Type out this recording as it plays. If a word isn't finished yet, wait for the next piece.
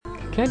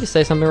can I just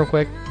say something real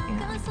quick?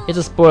 Yeah. It's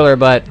a spoiler,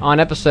 but on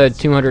episode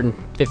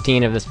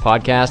 215 of this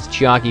podcast,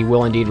 Chiaki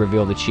will indeed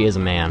reveal that she is a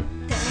man.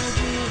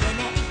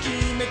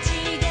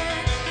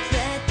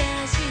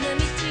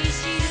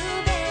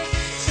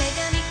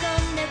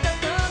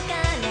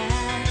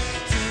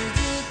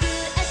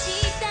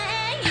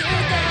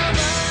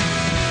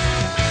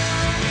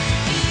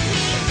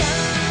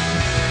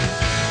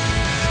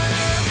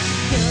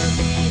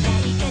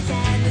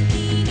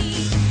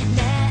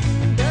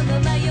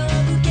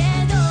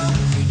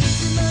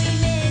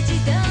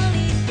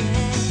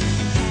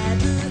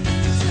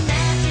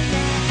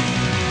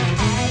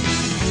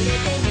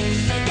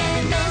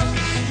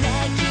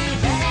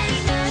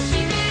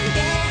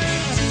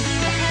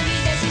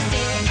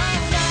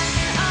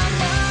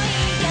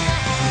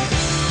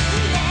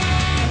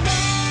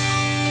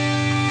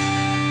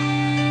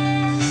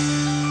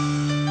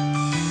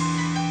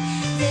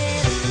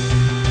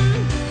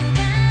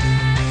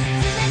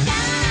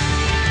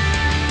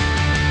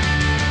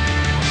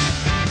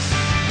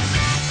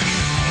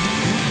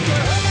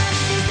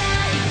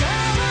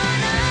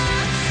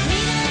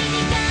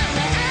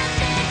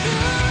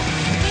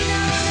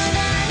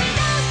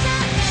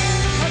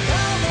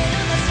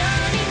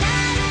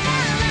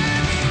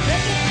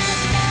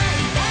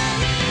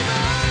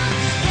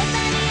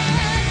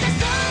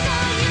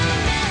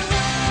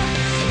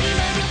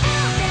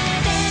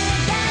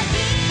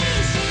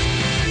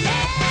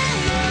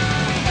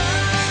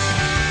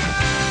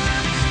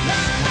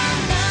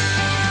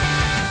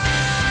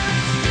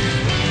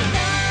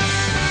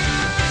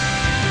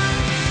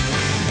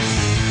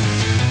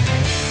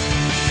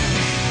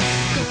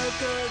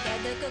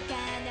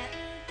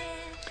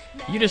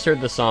 You just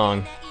heard the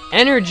song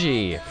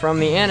Energy from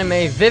the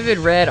anime Vivid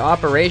Red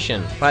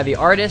Operation by the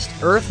artist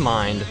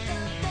Earthmind.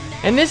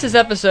 And this is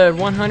episode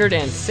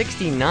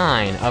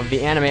 169 of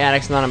the Anime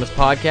Addicts Anonymous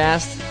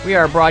podcast. We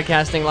are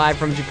broadcasting live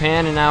from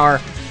Japan, and our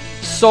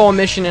sole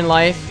mission in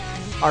life,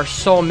 our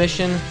sole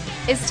mission,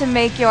 is to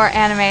make your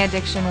anime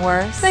addiction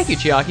worse. Thank you,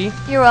 Chiaki.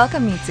 You're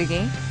welcome,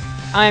 Mitsugi.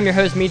 I am your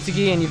host,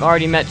 Mitsugi, and you've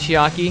already met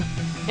Chiaki.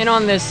 And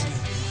on this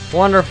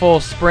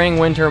wonderful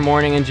spring-winter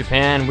morning in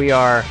Japan, we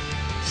are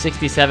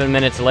 67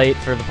 minutes late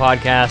for the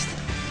podcast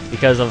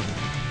because of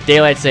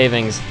daylight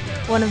savings.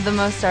 One of the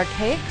most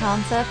archaic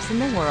concepts in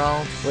the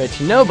world. Which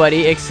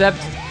nobody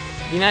except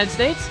the United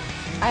States?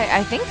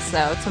 I think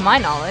so, to my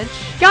knowledge.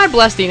 God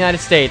bless the United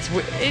States.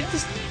 They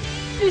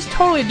just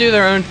totally do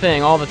their own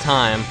thing all the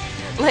time.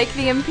 Like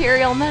the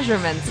imperial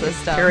measurement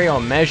system. Imperial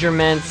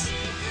measurements,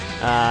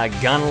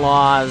 gun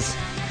laws,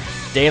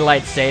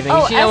 daylight savings.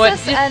 Oh, you know what?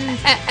 SSN.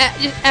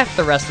 Just F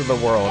the rest of the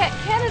world.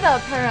 Canada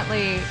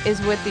apparently is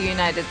with the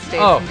United States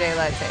in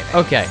daylight savings.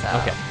 Okay, so.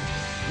 okay.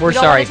 We're we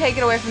don't sorry. want to take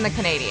it away from the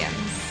Canadians.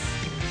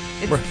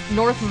 It's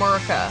North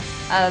America,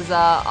 as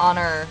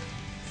Honor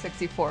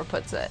 64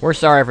 puts it. We're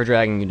sorry for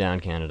dragging you down,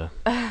 Canada.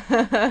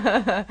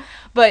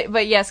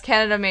 But yes,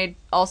 Canada made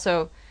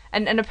also,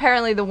 and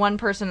apparently the one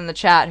person in the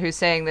chat who's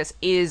saying this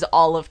is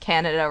all of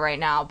Canada right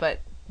now,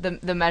 but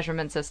the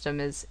measurement system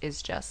is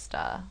just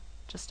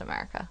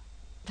America.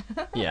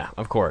 Yeah,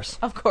 of course.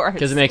 Of course.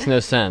 Because it makes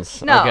no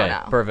sense. No, okay,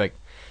 no. Perfect.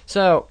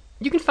 So,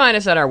 you can find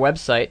us at our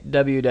website,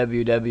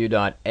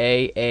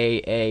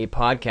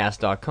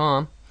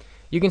 www.aaapodcast.com.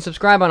 You can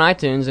subscribe on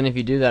iTunes, and if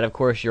you do that, of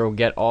course, you'll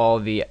get all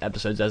the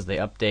episodes as they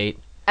update.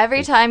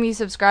 Every time you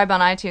subscribe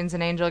on iTunes,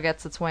 an angel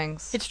gets its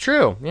wings. It's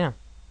true, yeah.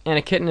 And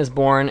a kitten is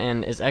born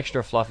and is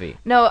extra fluffy.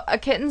 No, a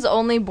kitten's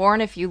only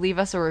born if you leave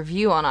us a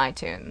review on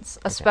iTunes,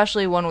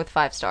 especially one with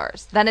 5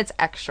 stars. Then it's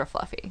extra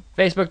fluffy.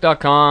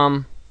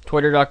 Facebook.com,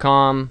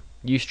 Twitter.com,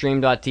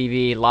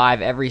 Ustream.tv,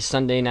 live every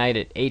Sunday night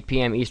at 8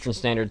 p.m. Eastern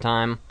Standard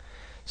Time.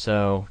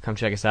 So, come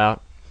check us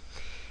out.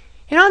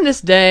 And on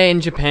this day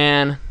in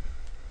Japan,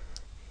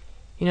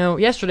 you know,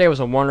 yesterday was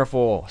a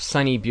wonderful,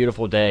 sunny,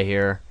 beautiful day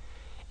here.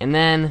 And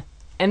then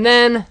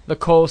the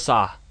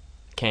Kosa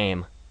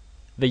came.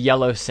 The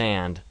yellow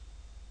sand.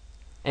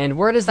 And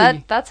where does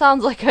that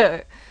sounds like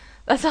a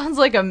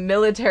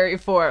military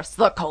force.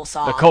 The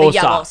Kosa. The Kosa. The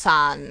yellow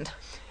sand.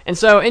 And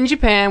so in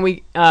Japan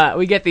we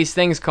get these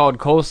things called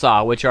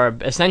kosa, which are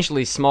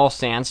essentially small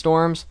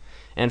sandstorms.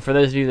 And for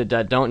those of you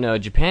that don't know,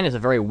 Japan is a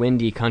very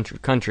windy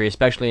country,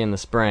 especially in the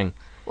spring.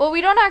 Well,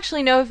 we don't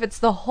actually know if it's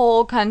the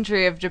whole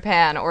country of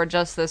Japan or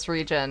just this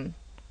region,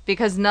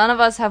 because none of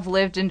us have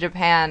lived in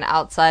Japan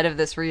outside of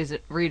this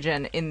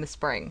region in the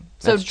spring.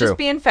 So That's true. Just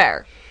being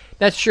fair.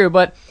 That's true,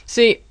 but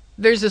see,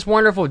 there's this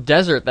wonderful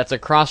desert that's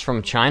across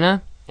from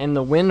China, and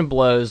the wind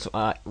blows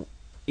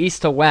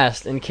east to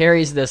west and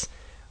carries this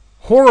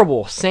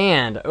horrible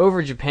sand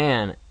over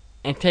Japan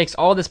and takes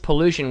all this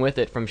pollution with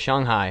it from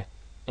Shanghai.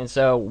 And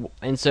so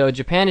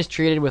Japan is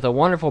treated with a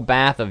wonderful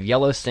bath of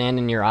yellow sand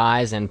in your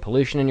eyes and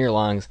pollution in your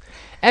lungs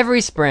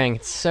every spring.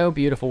 It's so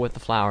beautiful with the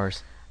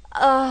flowers.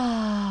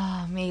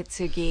 Oh,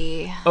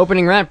 Mitsugi.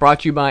 Opening rant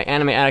brought to you by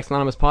Anime Addicts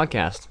Anonymous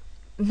Podcast.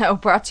 No,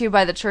 brought to you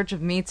by the Church of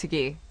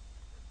Mitsugi.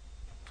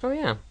 Oh,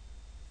 yeah.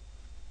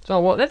 So,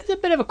 well, that's a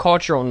bit of a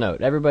cultural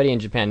note. Everybody in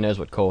Japan knows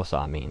what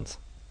kosa means.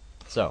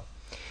 So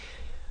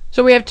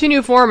we have 2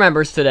 new forum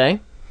members today.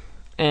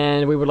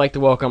 And we would like to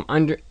welcome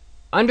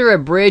Under a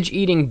Bridge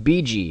Eating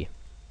BG.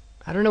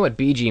 I don't know what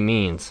BG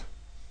means.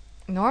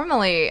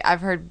 Normally, I've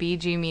heard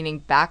BG meaning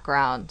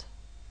background,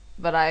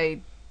 but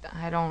I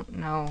don't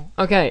know.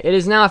 Okay, it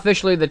is now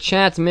officially the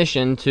chat's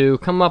mission to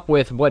come up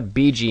with what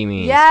BG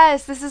means.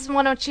 Yes, this is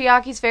one of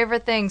Chiaki's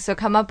favorite things, so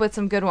come up with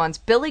some good ones.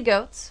 Billy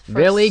Goats.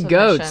 Billy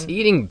Goats.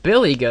 Eating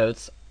Billy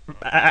Goats.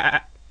 And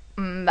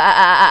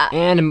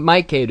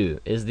Mike Kedu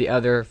is the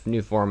other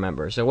new forum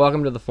member. So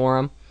welcome to the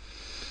forum.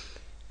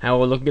 I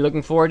will be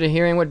looking forward to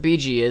hearing what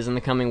BG is in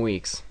the coming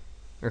weeks.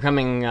 Or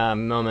coming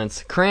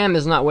moments. Cram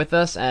is not with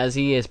us as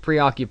he is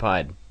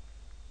preoccupied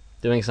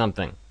doing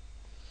something.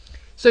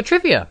 So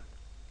trivia.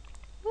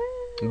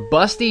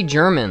 Busty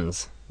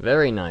Germans.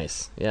 Very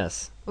nice.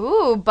 Yes.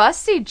 Ooh,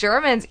 busty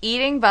Germans.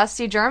 Eating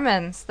busty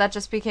Germans. That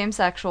just became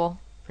sexual.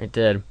 It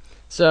did.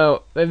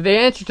 So the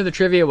answer to the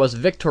trivia was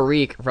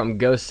Victorique from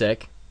Go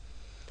Sick.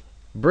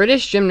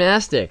 British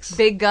gymnastics.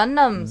 Big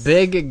Gundams.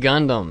 Big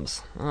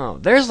Gundams. Oh,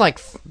 there's like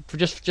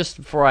just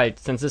before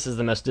since this is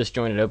the most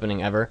disjointed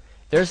opening ever.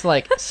 There's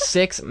like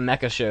 6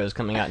 mecha shows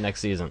coming out next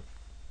season.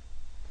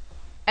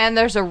 And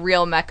there's a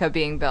real mecha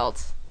being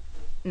built.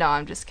 No,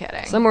 I'm just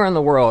kidding. Somewhere in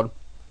the world.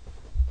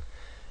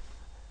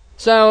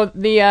 So,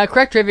 the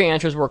correct trivia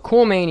answers were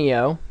Cool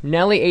Manio,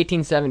 Nelly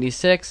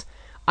 1876,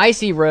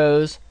 Icy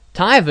Rose,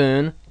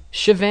 Typhoon,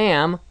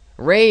 Shivam,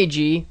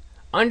 Reiji,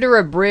 Under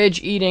a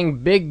Bridge Eating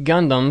Big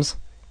Gundams,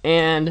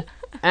 and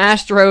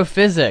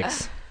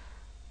Astrophysics.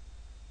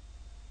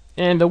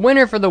 And the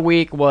winner for the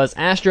week was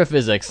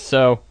Astrophysics,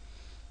 so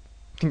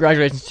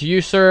congratulations to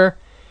you, sir.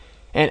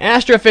 And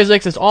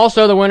Astrophysics is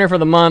also the winner for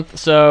the month,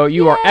 so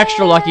you are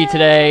extra lucky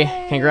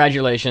today.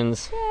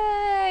 Congratulations.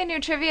 Yay! New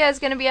trivia is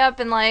going to be up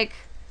in like,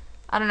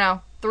 I don't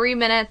know, 3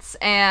 minutes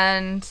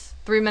and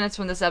 3 minutes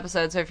from this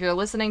episode. So if you're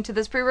listening to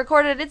this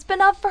pre-recorded, it's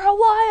been up for a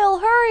while.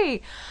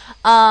 Hurry!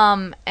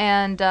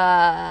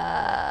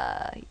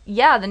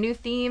 Yeah, the new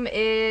theme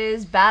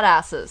is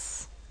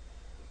badasses.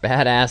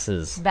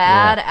 Badasses.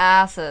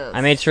 Badasses. Yeah.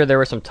 I made sure there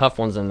were some tough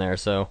ones in there,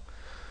 so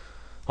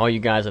all you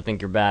guys that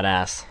think you're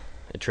badass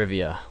at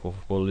trivia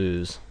will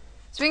lose.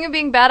 Speaking of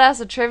being badass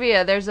at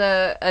trivia, there's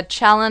a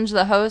challenge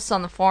the hosts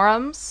on the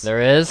forums.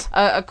 There is?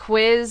 A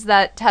quiz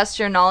that tests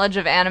your knowledge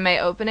of anime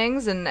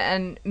openings, and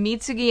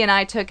Mitsugi and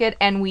I took it,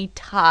 and we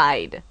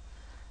tied.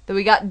 Though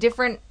we got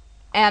different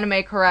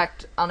anime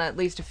correct on at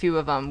least a few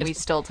of them, we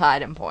still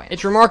tied in points.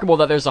 It's remarkable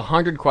that there's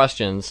 100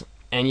 questions,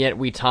 and yet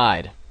we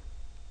tied.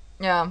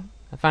 Yeah.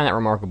 I find that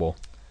remarkable.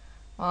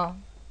 Well,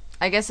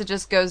 I guess it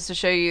just goes to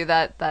show you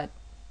that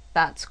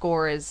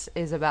score is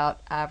about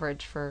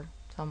average for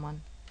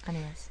someone.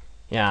 Anyways.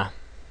 Yeah,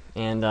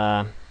 and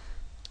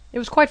it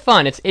was quite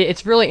fun.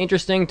 It's really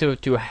interesting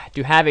to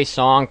have a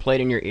song played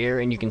in your ear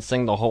and you can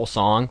sing the whole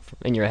song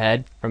in your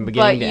head from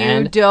beginning to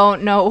end. But you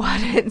don't know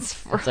what it's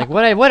from. It's like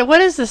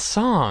what is this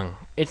song?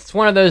 It's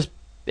one of those.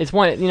 It's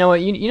one. You know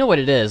what? You know what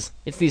it is.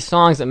 It's these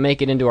songs that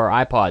make it into our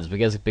iPods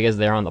because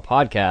they're on the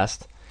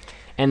podcast,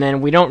 and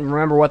then we don't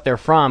remember what they're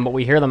from, but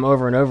we hear them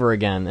over and over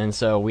again, and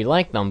so we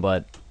like them,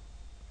 but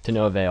to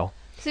no avail.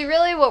 See,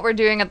 really, what we're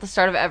doing at the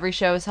start of every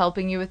show is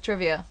helping you with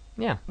trivia.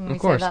 Yeah, when of we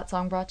course. say that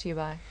song brought to you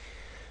by.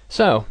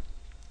 So,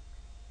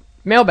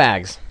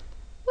 mailbags.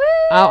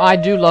 Woo! I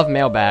do love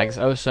mailbags,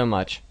 oh so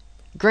much.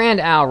 Grand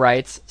Al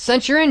writes,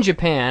 since you're in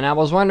Japan, I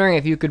was wondering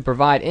if you could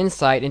provide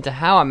insight into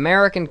how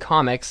American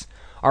comics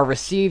are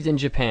received in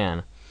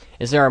Japan.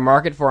 Is there a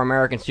market for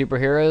American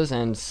superheroes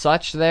and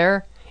such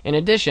there? In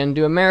addition,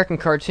 do American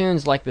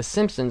cartoons like The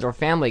Simpsons or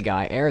Family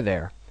Guy air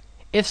there?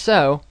 If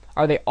so,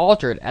 are they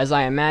altered, as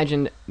I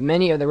imagined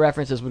many of the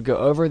references would go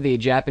over the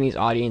Japanese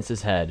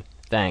audience's head?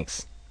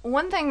 Thanks.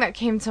 One thing that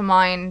came to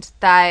mind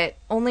that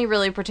only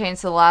really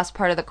pertains to the last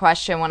part of the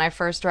question when I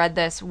first read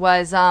this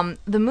was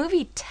the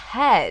movie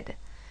Ted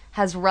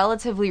has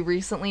relatively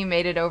recently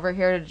made it over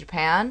here to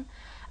Japan.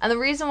 And the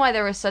reason why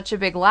there was such a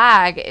big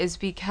lag is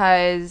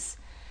because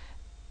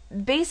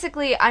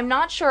basically I'm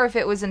not sure if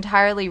it was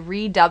entirely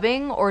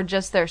redubbing or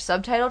just their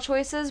subtitle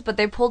choices, but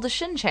they pulled a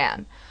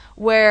Shin-chan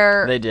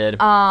where they did.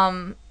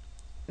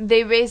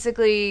 They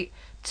basically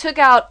took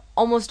out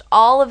almost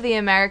all of the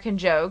American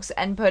jokes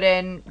and put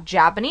in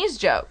Japanese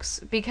jokes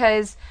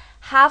because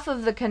half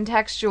of the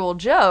contextual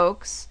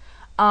jokes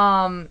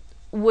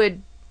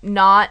would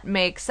not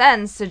make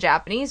sense to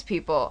Japanese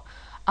people.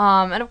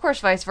 And of course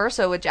vice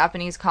versa with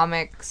Japanese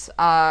comics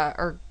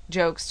or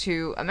jokes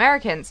to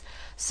Americans.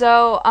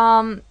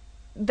 So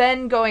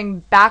then going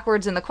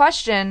backwards in the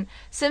question,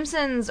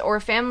 Simpsons or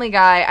Family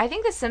Guy, I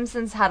think The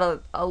Simpsons had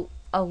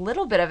a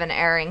little bit of an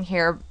airing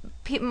here.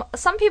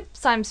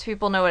 Sometimes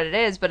people know what it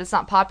is, but it's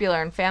not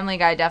popular, and Family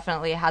Guy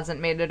definitely hasn't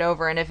made it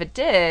over, and if it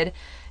did,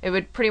 it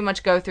would pretty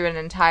much go through an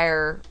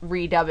entire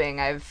redubbing,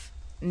 I've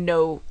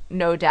no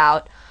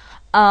doubt.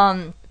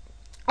 And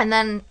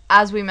then,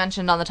 as we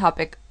mentioned on the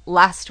topic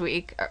last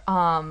week,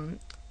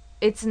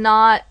 it's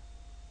not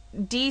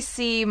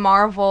DC,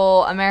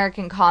 Marvel,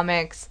 American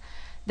comics.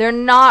 They're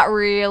not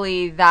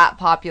really that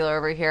popular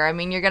over here. I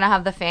mean, you're going to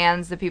have the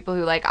fans, the people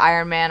who like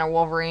Iron Man or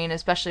Wolverine,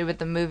 especially with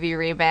the movie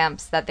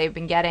revamps that they've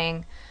been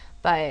getting.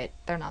 but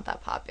they're not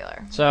that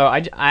popular. So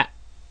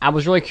I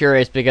was really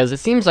curious because it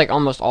seems like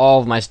almost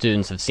all of my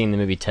students have seen the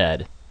movie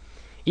Ted.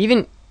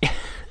 Even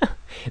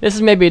this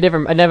is maybe a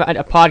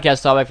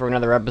podcast topic for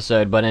another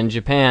episode, but in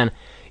Japan,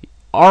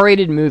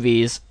 R-rated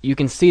movies, you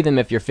can see them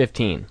if you're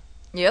 15.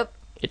 Yep.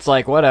 It's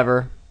like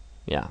whatever.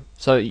 Yeah.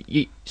 So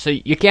you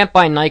can't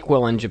buy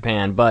NyQuil in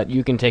Japan, but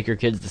you can take your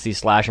kids to see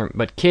slasher.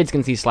 But kids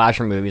can see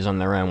slasher movies on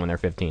their own when they're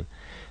 15.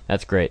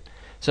 That's great.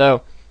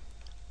 So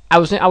I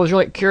was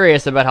really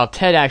curious about how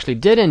Ted actually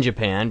did in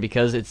Japan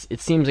because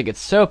it seems like it's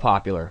so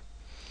popular.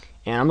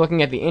 And I'm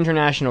looking at the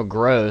international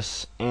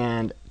gross,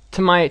 and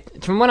from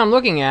what I'm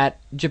looking at,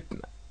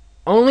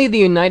 only the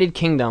United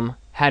Kingdom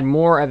had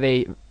more of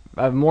a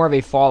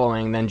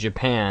following than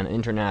Japan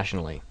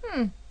internationally.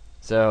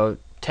 So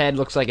Ted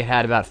looks like it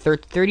had about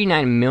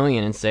 39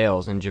 million in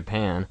sales in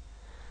Japan,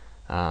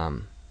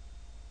 so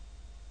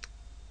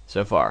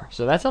far.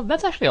 So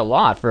that's actually a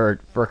lot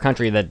for a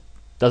country that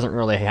doesn't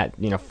really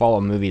follow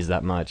movies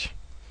that much.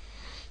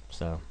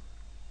 So,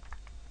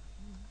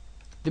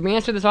 did we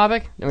answer the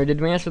topic? Or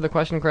did we answer the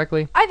question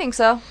correctly? I think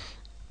so.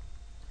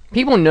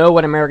 People know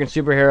what American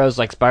superheroes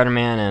like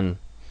Spider-Man and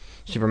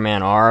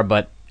Superman are,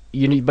 but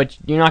you're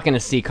not going to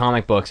see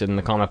comic books in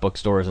the comic book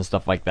stores and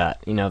stuff like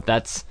that.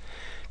 That's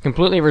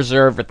completely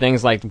reserved for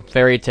things like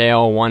Fairy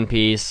Tail, One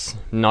Piece,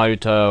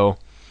 Naruto,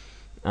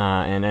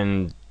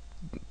 and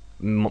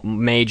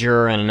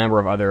Major, and a number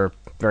of other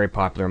very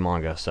popular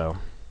manga. So,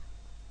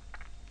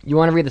 you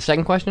want to read the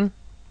second question?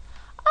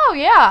 Oh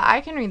yeah,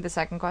 I can read the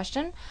second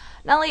question.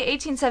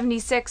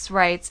 Nelly1876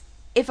 writes,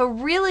 if a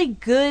really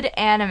good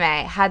anime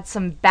had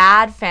some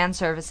bad fan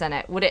service in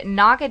it, would it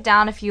knock it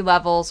down a few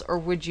levels, or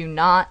would you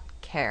not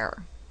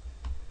care?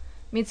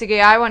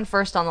 Mitsuki, I went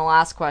first on the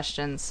last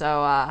question,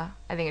 so I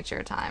think it's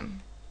your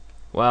time.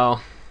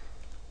 Well,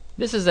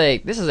 this is a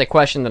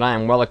question that I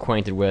am well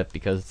acquainted with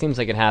because it seems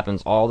like it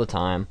happens all the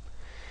time.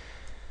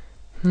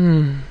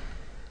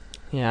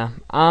 Yeah.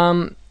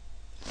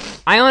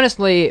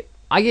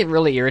 I get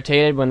really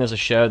irritated when there's a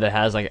show that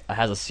has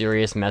a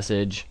serious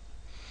message,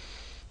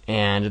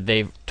 and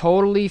they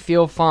totally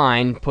feel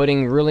fine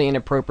putting really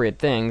inappropriate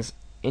things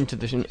into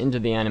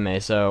the anime.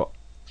 So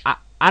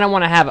I don't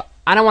want to have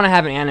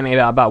an anime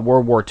about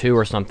World War II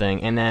or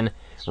something, and then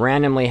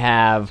randomly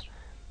have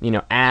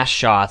ass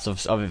shots of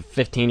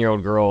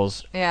 15-year-old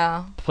girls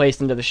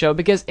placed into the show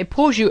because it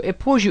pulls you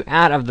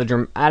out of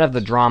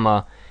the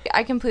drama.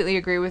 I completely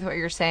agree with what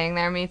you're saying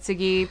there,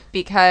 Mitsugi,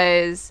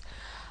 because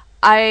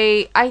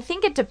I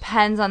think it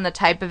depends on the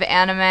type of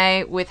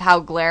anime with how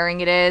glaring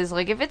it is.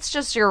 Like, if it's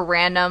just your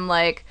random,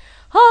 like,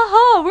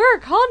 we're a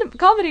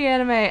comedy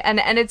anime,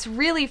 and it's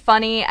really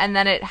funny, and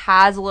then it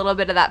has a little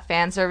bit of that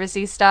fan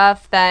servicey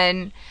stuff,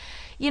 then,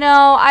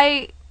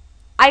 I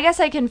guess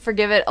I can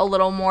forgive it a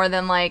little more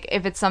than, like,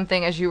 if it's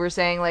something, as you were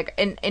saying, like,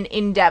 an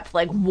in-depth,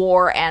 like,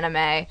 war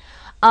anime.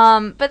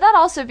 But that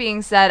also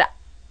being said,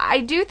 I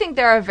do think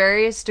there are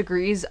various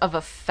degrees of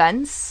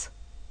offense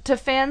to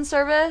fan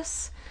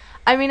service.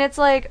 I mean, it's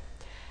like,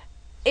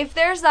 if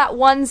there's that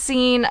one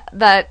scene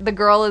that the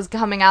girl is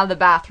coming out of the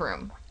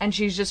bathroom and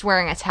she's just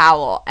wearing a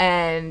towel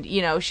and,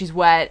 she's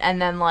wet, and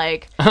then,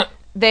 like,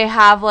 they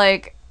have,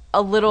 like,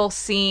 a little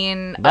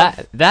scene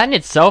that in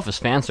itself is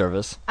fan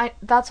service.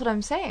 That's what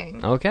I'm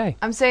saying. Okay.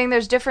 I'm saying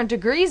there's different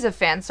degrees of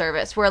fan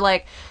service where,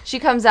 like, she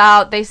comes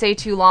out, they say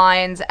 2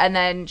 lines, and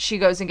then she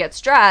goes and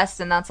gets dressed,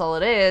 and that's all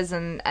it is,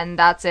 and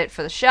that's it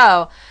for the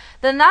show.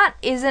 Then that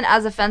isn't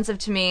as offensive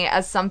to me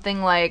as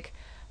something like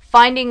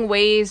finding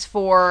ways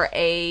for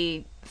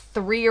a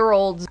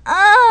 3-year-old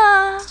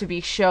to be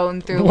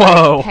shown through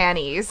like,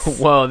 panties.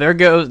 Whoa! There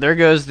goes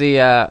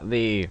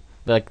the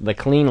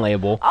clean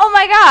label. Oh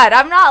my god!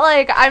 I'm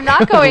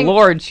not going.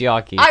 Lord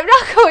Chiaki. I'm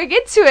not going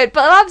into it,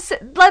 but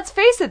let's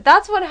face it.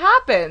 That's what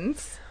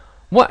happens.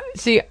 What?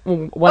 See,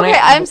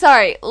 I'm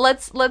sorry.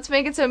 Let's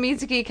make it so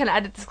Mitsuki can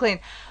edit this clean,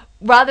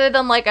 rather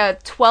than like a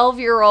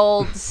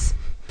 12-year-old's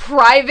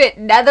private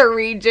nether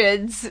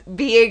regions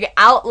being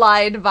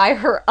outlined by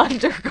her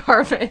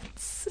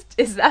undergarments.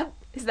 Is that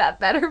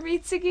better,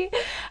 Mitsuki?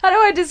 How do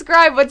I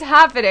describe what's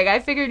happening? I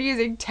figured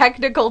using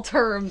technical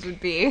terms would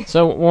be.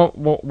 So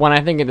when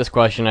I think of this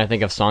question, I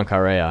think of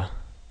Sankarea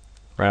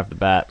right off the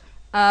bat.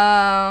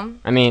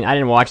 I mean, I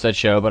didn't watch that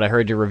show, but I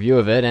heard your review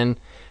of it, and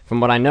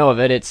from what I know of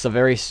it, it's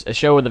a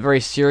show with a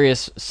very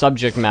serious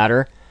subject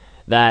matter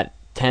that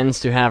tends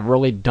to have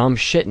really dumb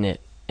shit in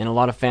it, and a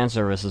lot of fan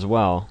service as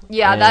well.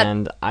 Yeah,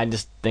 and I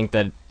just think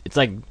that it's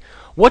like,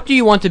 what do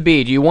you want to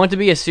be? Do you want to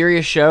be a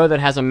serious show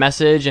that has a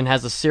message and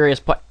has a serious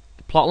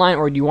plotline,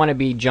 or do you want to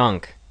be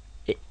junk?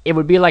 It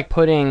would be like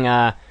putting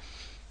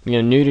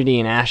nudity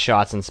and ass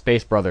shots in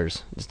Space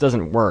Brothers. It just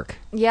doesn't work.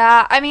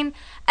 Yeah, I mean,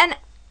 and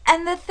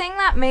the thing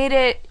that made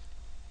it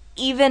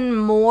even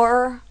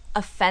more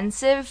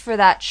offensive for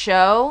that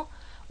show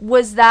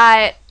was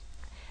that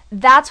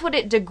that's what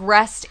it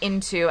digressed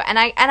into. And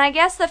I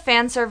guess the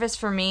fan service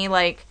for me,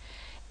 like,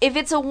 if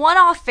it's a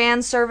one-off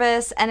fan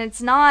service and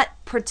it's not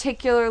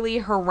particularly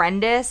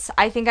horrendous,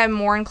 I think I'm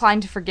more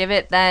inclined to forgive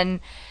it than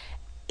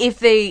if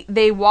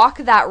they walk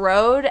that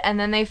road and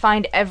then they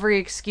find every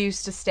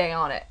excuse to stay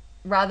on it,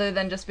 rather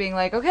than just being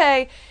like,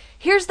 okay,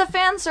 here's the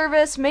fan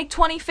service, make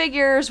 20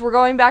 figures, we're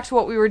going back to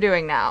what we were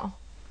doing now.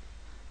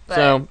 But,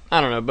 so, I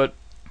don't know, but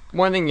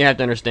one thing you have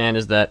to understand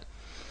is that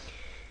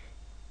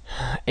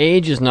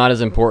age is not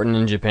as important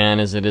in Japan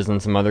as it is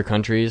in some other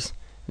countries.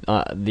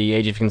 The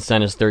age of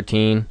consent is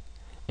 13,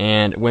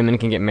 and women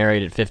can get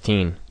married at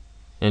 15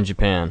 in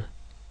Japan.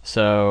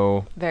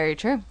 So very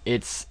true.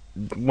 It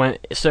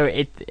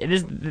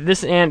is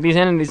these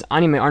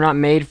anime are not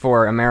made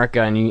for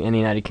America and the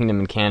United Kingdom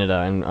and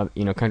Canada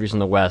and countries in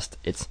the West.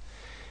 It's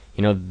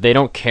they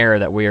don't care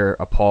that we're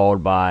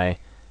appalled by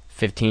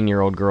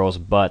 15-year-old girls'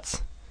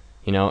 butts.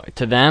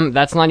 To them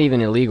that's not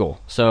even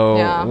illegal. So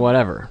yeah.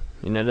 Whatever.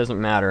 It doesn't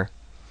matter.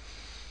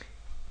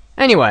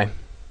 Anyway,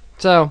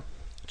 so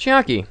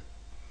Chiaki.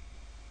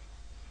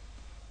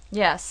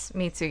 Yes,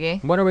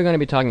 Mitsugi. What are we going to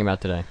be talking about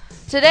today?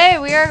 Today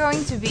we are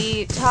going to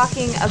be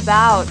talking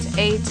about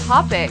a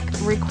topic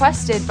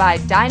requested by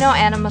Dino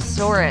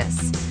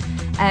Animasaurus.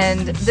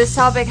 And this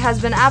topic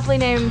has been aptly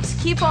named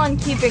Keep On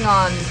Keeping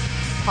On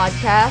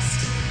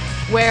podcast,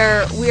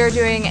 where we are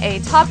doing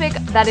a topic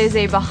that is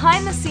a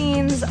behind the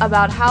scenes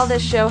about how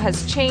this show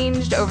has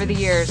changed over the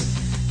years.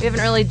 We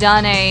haven't really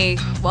done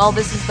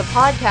this is the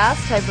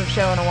podcast type of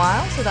show in a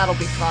while, so that'll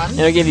be fun.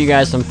 It'll give you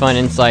guys some fun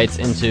insights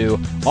into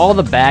all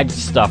the bad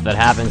stuff that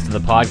happens to the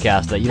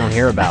podcast that you don't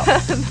hear about.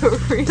 The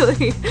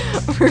really,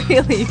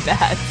 really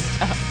bad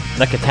stuff.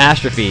 The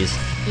catastrophes.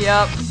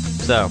 Yep.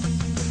 So,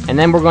 and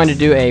then we're going to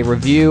do a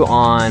review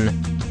on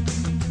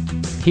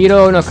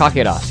Hiro no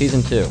Kakera,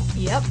 Season 2.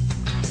 Yep.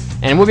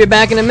 And we'll be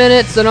back in a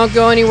minute, so don't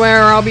go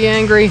anywhere or I'll be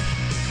angry.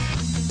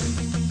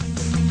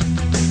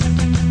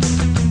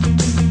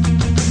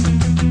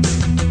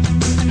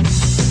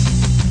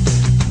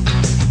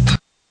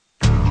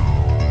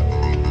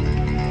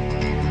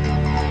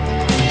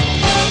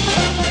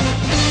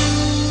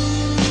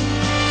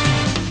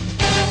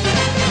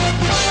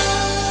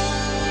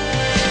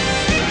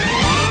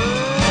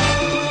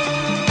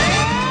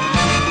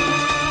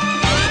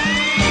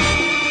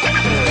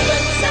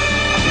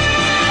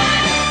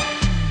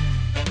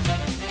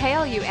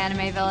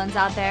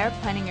 Out there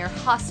planning your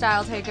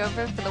hostile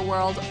takeover for the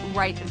world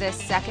right this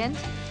second.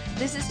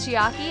 This is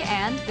Chiaki,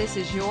 and this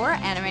is your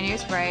Anime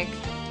News Break.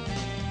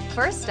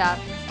 First up,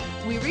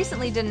 we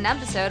recently did an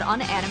episode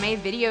on anime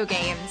video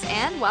games,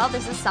 and well,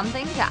 this is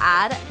something to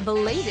add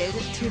belated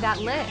to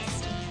that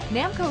list.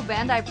 Namco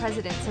Bandai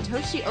President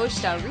Satoshi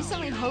Oshita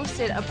recently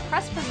hosted a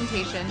press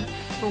presentation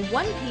for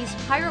One Piece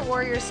Pirate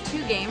Warriors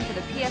 2 game for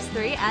the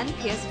PS3 and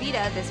PS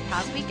Vita this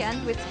past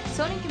weekend with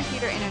Sony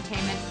Computer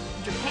Entertainment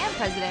Japan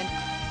President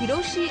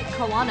Hiroshi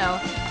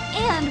Kawano,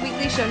 and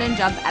Weekly Shonen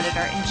Jump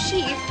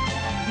Editor-in-Chief,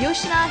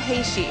 Yoshina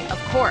Heishi, of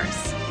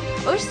course.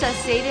 Oshita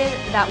stated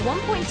that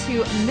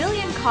 1.2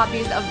 million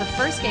copies of the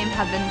first game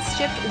have been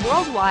shipped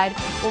worldwide,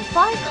 while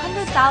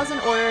 500,000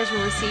 orders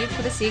were received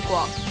for the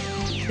sequel.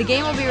 The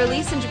game will be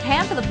released in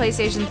Japan for the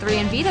PlayStation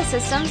 3 and Vita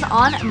systems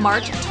on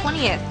March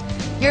 20th.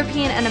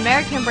 European and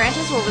American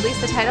branches will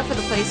release the title for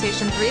the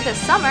PlayStation 3 this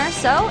summer,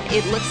 so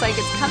it looks like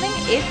it's coming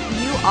if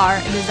you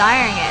are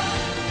desiring it.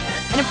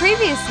 In a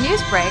previous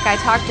news break, I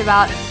talked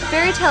about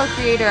Fairy Tail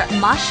creator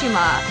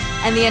Mashima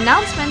and the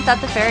announcement that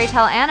the Fairy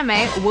Tail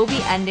anime will be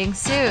ending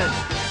soon.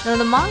 Now,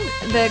 the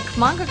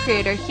manga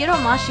creator Hiro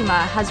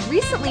Mashima has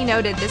recently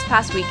noted this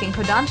past week in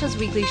Kodansha's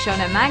Weekly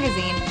Shonen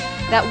magazine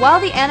that while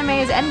the anime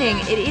is ending,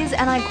 it is,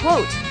 and I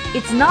quote,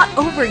 "It's not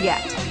over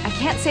yet. I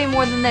can't say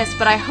more than this,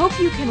 but I hope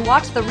you can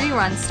watch the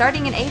reruns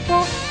starting in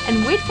April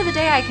and wait for the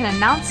day I can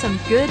announce some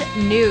good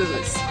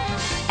news."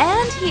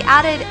 And he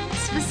added,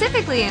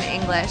 specifically in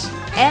English,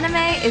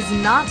 "Anime is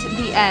not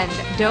the end.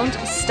 Don't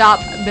stop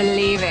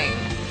believing."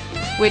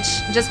 Which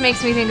just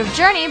makes me think of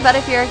Journey, but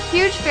if you're a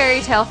huge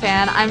Fairy Tail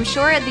fan, I'm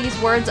sure these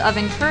words of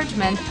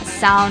encouragement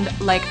sound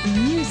like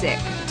music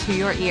to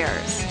your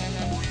ears.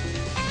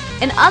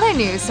 In other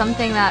news,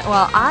 something that,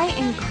 I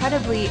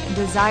incredibly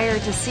desire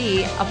to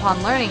see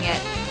upon learning it,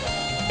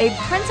 a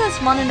Princess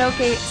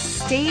Mononoke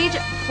stage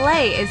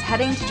play is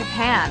heading to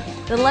Japan.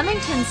 The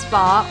Leamington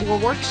Spa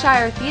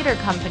Warwickshire theater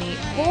company,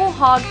 Whole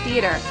Hog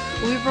Theater,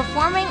 will be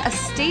performing a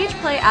stage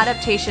play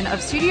adaptation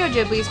of Studio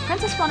Ghibli's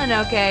Princess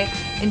Mononoke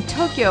in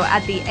Tokyo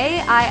at the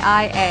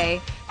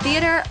AIIA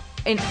Theater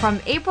from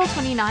April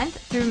 29th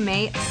through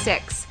May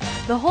 6th.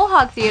 The Whole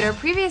Hog Theater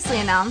previously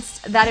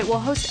announced that it will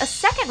host a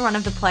second run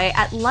of the play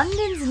at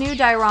London's New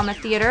Diorama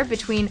Theatre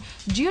between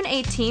June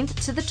 18th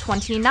to the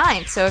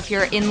 29th. So if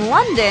you're in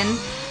London,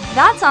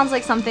 that sounds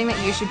like something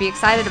that you should be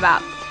excited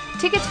about.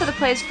 Tickets for the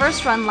play's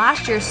first run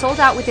last year sold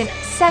out within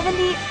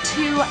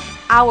 72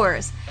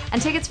 hours.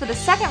 And tickets for the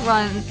second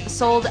run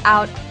sold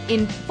out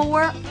in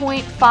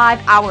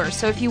 4.5 hours.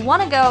 So if you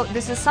want to go,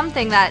 this is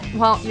something that,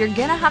 you're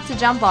going to have to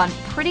jump on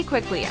pretty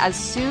quickly as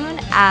soon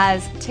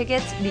as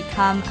tickets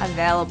become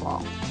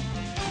available.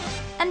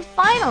 And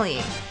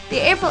finally, the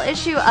April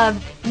issue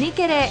of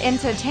Nikkei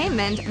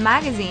Entertainment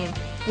magazine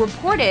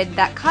reported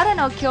that Kara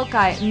no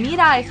Kyokai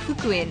Mirai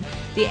Fukuin,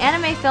 the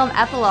anime film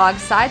epilogue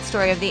side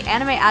story of the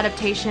anime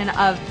adaptation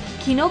of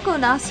Kinoko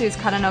Nasu's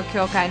Kara no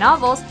Kyokai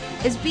novels,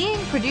 is being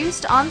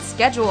produced on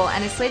schedule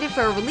and is slated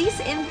for a release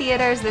in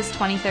theaters this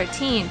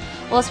 2013.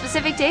 While a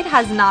specific date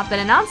has not been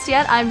announced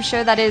yet, I'm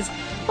sure that is,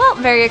 well,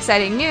 very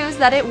exciting news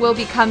that it will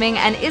be coming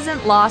and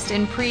isn't lost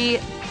in pre,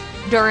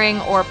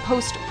 during, or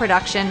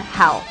post-production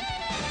hell.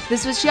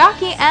 This was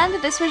Chiaki, and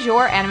this was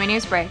your Anime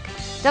News Break.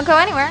 Don't go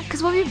anywhere,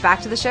 because we'll be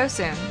back to the show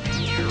soon.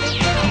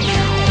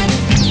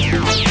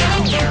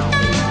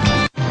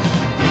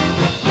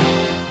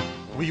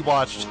 We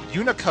watched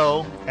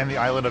Unico and the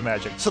Island of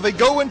Magic. So they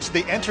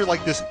enter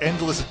like this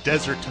endless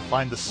desert to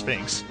find the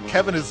Sphinx.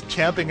 Kevin is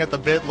champing at the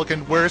bit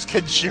looking, where's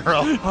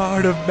Kenshiro?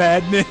 Heart of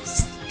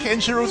Madness.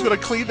 Kenshiro's gonna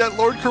clean that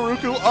Lord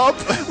Karuku up.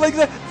 Like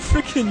that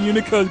freaking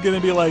Unico is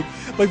gonna be like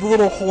the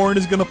little horn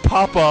is gonna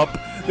pop up.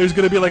 There's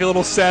gonna be like a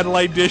little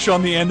satellite dish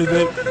on the end of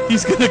it.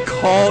 He's gonna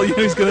call,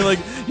 he's gonna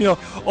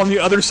on the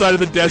other side of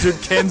the desert,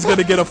 Ken's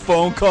gonna get a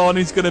phone call and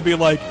he's gonna be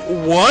like,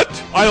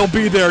 what? I'll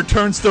be there.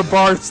 Turns to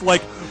Bart's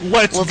like,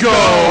 Let's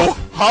go!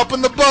 Hop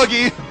in the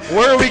buggy!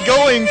 Where are we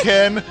going,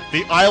 Ken?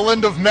 The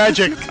Island of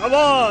Magic. Come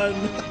on!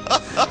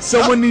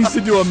 Someone needs to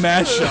do a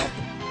mashup.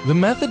 The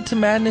Method to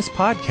Madness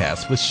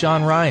podcast with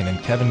Sean Ryan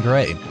and Kevin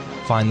Gray.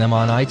 Find them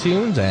on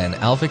iTunes and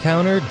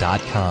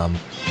alphacounter.com.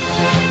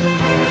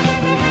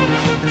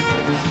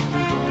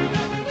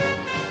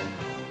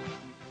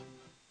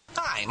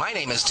 Hi, my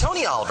name is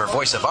Tony Oliver,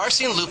 voice of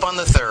Arsene Lupin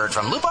III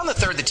from Lupin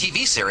III, the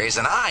TV series,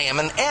 and I am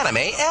an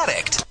anime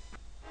addict.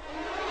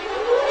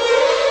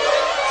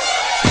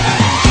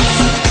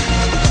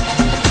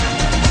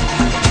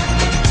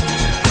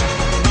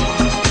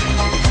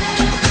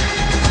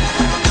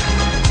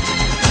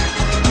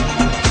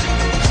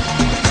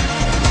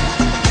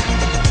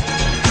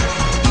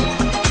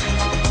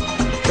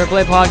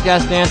 AAA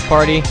Podcast Dance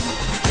Party.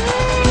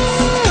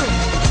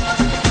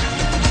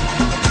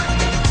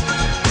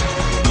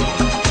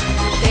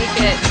 Shake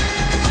it.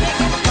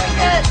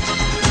 Shake it.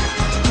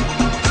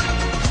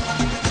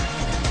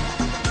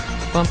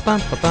 Bum, bum,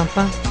 ba, bum,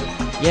 bum.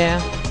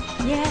 Yeah.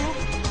 Yeah.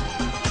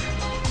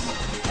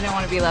 I don't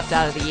want to be left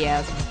out of the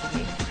yes.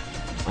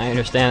 I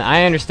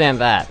understand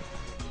that.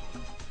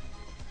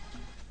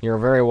 You're a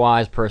very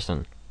wise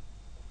person.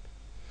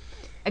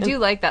 I do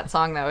like that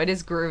song, though. It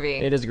is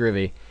groovy. It is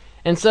groovy.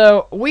 And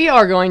so, we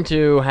are going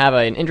to have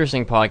an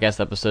interesting podcast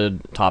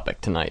episode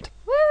topic tonight.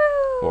 Woo!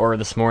 Or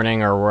this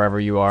morning, or wherever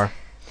you are.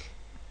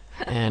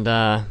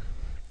 And,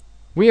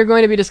 we are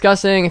going to be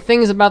discussing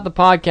things about the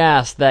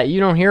podcast that you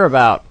don't hear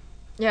about.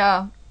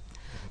 Yeah.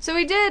 So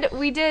we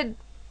did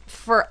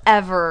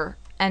forever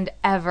and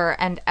ever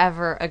and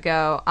ever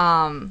ago,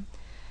 I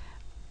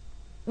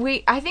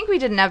think we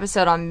did an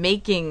episode on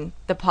making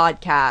the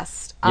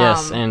podcast.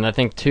 Yes, and I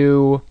think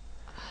two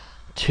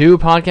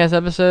podcast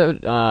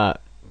episodes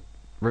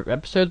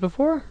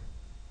before?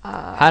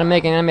 How to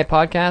make an anime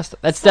podcast?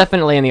 That's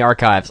definitely in the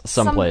archives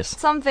someplace.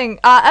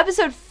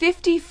 Episode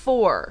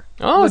 54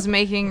 Oh, was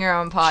making your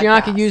own podcast.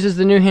 Chiaki uses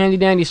the new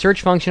handy-dandy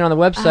search function on the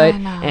website,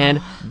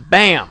 and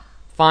bam!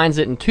 Finds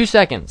it in 2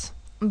 seconds.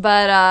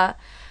 But,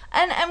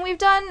 and we've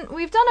done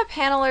a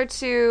panel or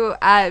two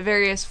at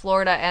various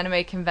Florida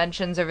anime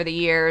conventions over the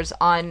years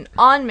on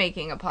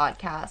making a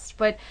podcast.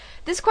 But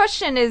this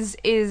question is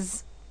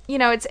it's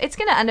going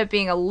to end up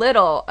being a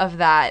little of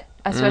that,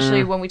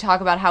 especially when we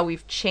talk about how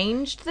we've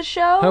changed the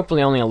show.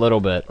 Hopefully only a little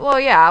bit. Well,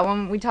 yeah,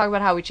 when we talk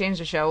about how we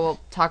changed the show, we'll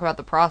talk about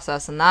the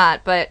process and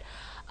that. But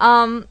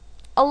a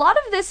lot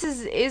of this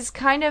is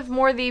kind of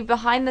more the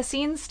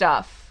behind-the-scenes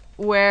stuff,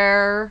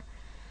 where,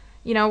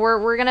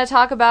 we're going to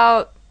talk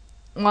about,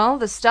 well,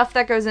 the stuff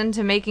that goes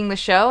into making the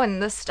show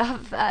and the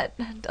stuff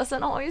that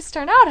doesn't always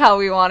turn out how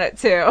we want it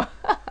to.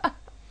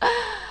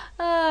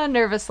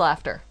 Nervous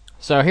laughter.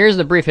 So here's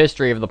the brief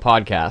history of the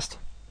podcast.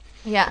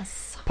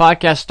 Yes.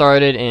 Podcast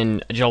started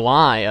in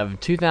July of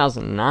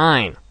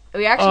 2009.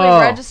 We actually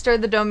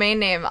registered the domain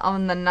name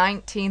on the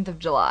 19th of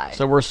July.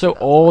 So we're so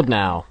old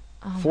now.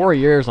 4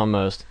 years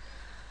almost.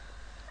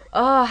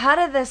 Oh, how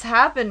did this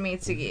happen,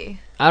 Mitsugi?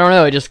 I don't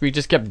know. We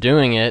just kept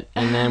doing it,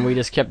 and then we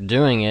just kept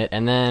doing it,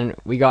 and then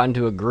we got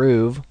into a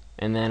groove,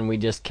 and then we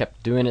just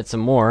kept doing it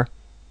some more.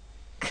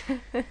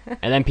 And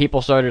then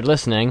people started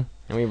listening,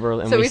 and we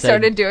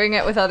started doing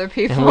it with other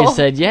people. And we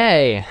said,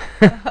 "Yay!"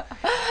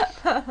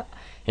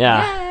 Yeah.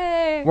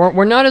 Yay!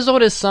 We're not as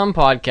old as some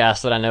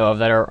podcasts that I know of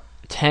that are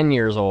 10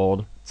 years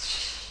old.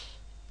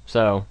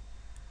 So,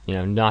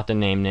 not to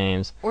name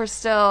names. We're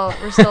still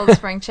the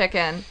spring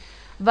chicken.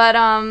 But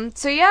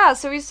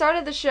so we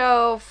started the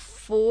show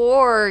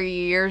 4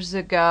 years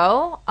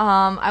ago.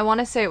 I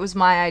want to say it was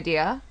my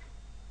idea.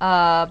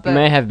 But It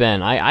may have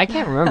been. I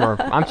can't remember.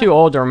 I'm too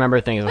old to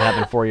remember things that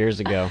happened 4 years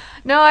ago.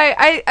 No,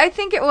 I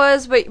think it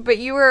was, but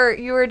you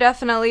were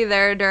definitely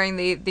there during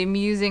the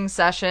musing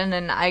session,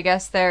 and I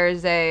guess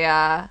there's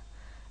a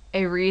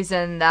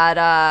reason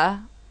that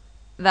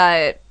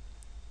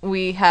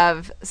we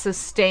have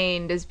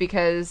sustained is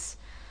because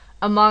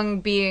among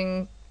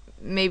being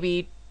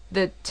maybe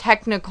the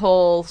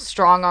technical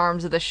strong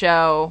arms of the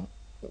show,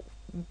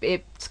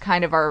 it's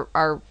kind of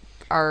our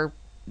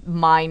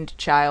mind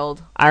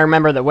child. I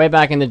remember that way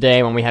back in the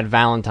day when we had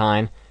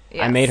Valentine,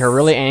 I made her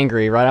really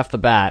angry right off the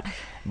bat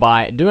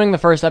by doing the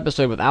first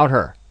episode without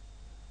her.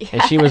 Yes.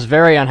 And she was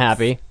very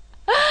unhappy.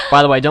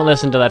 By the way, don't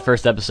listen to that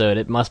first episode.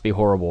 It must be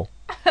horrible.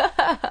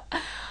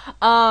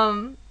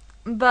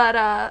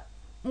 But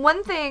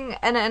one thing,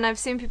 and I've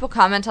seen people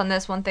comment on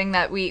this, one thing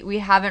that we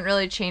haven't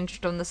really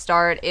changed from the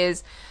start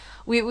is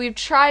we've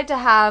tried to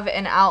have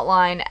an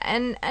outline,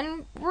 and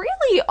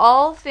really,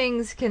 all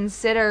things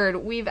considered,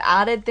 we've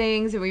added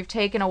things and we've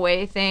taken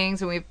away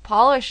things and we've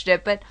polished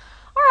it, but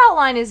our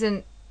outline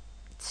isn't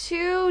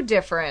too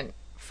different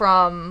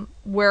from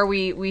where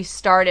we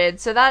started,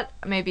 so that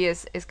maybe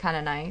is kind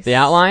of nice. The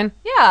outline?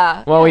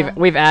 Yeah. Well, yeah.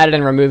 we've added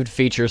and removed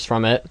features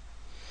from it.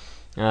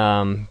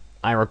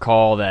 I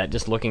recall that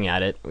just looking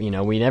at it, we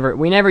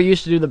never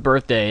used to do the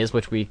birthdays,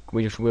 which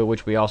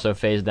we also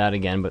phased out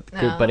again, but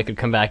it could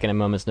come back in a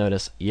moment's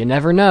notice. You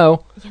never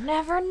know. You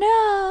never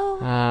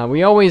know.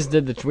 We always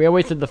did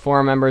the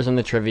forum members and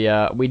the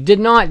trivia. We did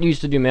not used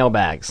to do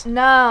mailbags.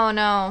 No.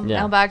 Yeah.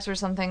 Mailbags were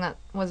something that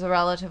was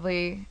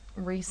relatively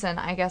recent,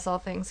 I guess, all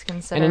things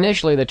considered. And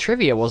initially, the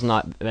trivia was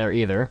not there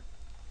either.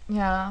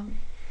 Yeah.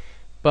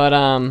 But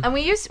and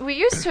we used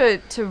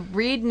to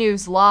read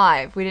news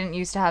live. We didn't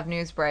used to have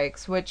news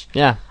breaks, which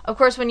of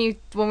course when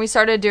we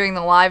started doing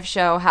the live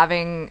show,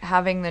 having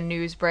the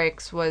news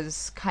breaks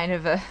was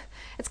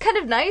it's kind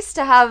of nice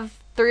to have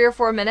 3 or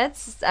 4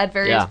 minutes at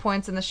various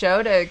points in the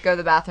show to go to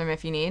the bathroom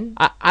if you need.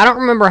 I don't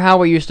remember how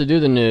we used to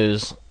do the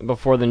news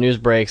before the news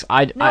breaks.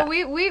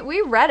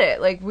 We read it.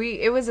 Like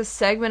it was a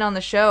segment on the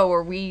show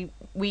where we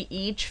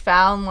each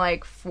found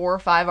like 4 or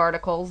 5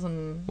 articles,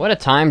 and what a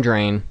time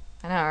drain.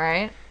 I know,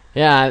 right?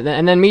 Yeah,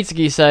 and then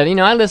Mitsuki said,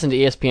 I listen to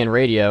ESPN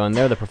Radio, and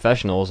they're the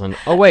professionals, and,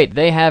 oh wait,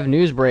 they have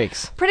news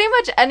breaks. Pretty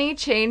much any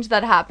change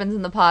that happens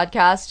in the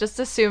podcast, just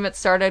assume it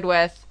started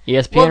with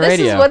ESPN Radio. This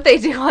is what they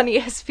do on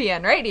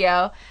ESPN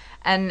Radio,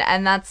 and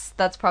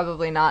that's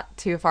probably not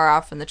too far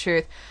off from the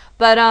truth.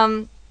 But,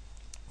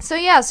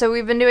 so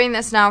we've been doing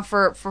this now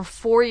for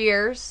 4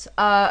 years.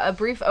 A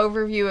brief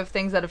overview of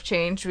things that have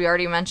changed. We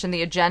already mentioned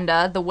the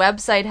agenda. The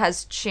website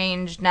has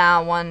changed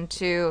now 1,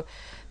 2,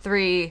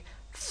 3...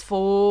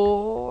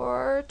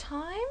 4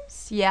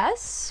 times?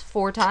 Yes,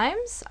 4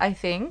 times, I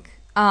think.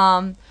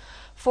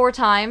 4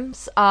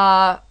 times.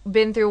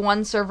 Been through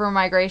 1 server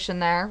migration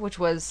there, which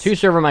was... 2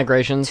 server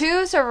migrations.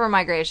 2 server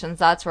migrations,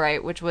 that's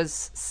right, which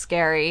was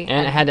scary.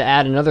 And it had to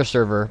add another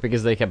server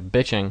because they kept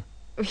bitching.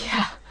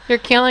 Yeah. You're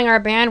killing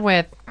our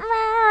bandwidth.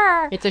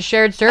 It's a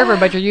shared server,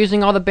 but you're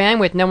using all the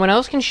bandwidth no one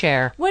else can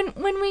share. When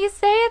we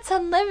say it's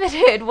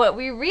unlimited, what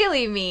we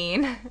really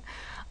mean...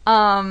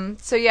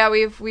 So yeah,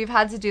 we've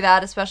had to do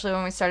that, especially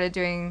when we started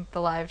doing the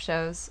live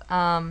shows.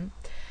 And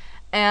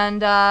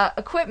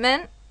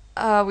equipment,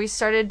 we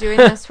started doing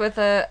this with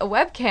a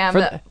webcam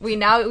that we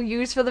now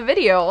use for the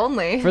video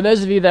only. For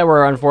those of you that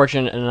were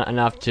unfortunate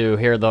enough to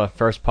hear the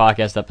first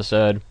podcast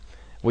episode,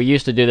 we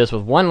used to do this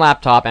with 1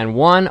 laptop and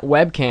 1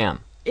 webcam.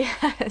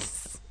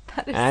 Yes.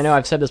 That is... And I know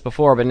I've said this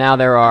before, but now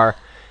there are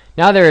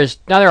 2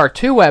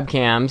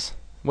 webcams,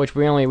 which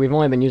we've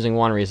only been using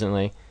 1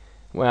 recently.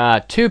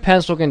 2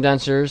 pencil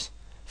condensers,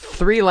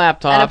 3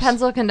 laptops. And a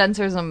pencil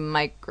condenser is a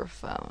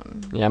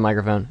microphone. Yeah,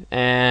 microphone.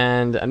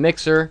 And a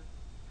mixer.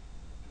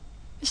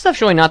 This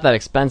stuff's really not that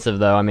expensive,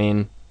 though. I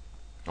mean,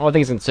 all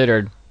things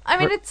considered. I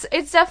mean,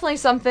 it's definitely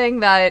something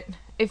that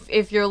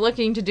if you're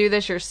looking to do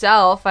this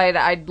yourself,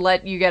 I'd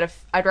let you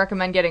I'd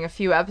recommend getting a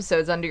few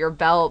episodes under your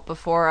belt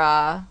before.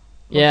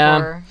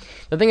 Yeah.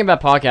 The thing about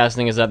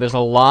podcasting is that there's a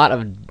lot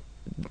of.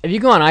 If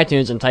you go on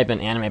iTunes and type in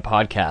anime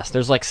podcast,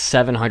 there's like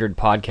 700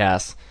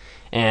 podcasts.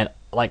 And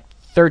like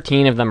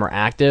 13 of them are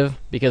active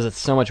because it's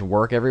so much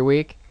work every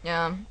week.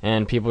 Yeah.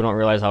 And people don't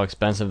realize how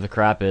expensive the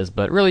crap is.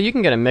 But really, you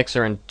can get a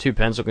mixer and 2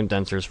 pencil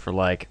condensers for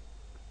like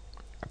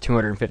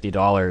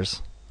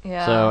 $250.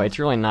 Yeah. So it's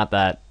really not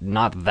that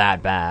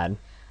bad.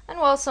 And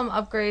well, some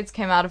upgrades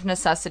came out of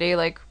necessity.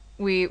 Like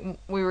we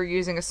were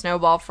using a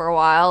snowball for a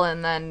while,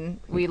 and then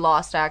we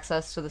lost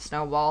access to the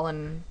snowball,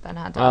 and then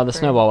had to. Well, the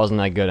snowball wasn't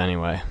that good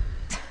anyway.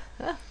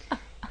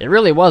 It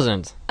really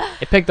wasn't.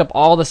 It picked up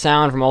all the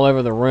sound from all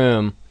over the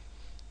room.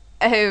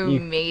 Oh,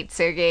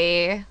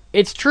 Mitsuki.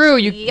 It's true.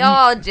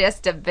 You're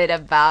just a bit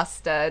of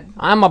bastard.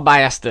 I'm a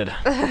bastard.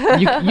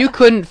 You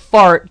couldn't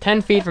fart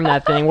 10 feet from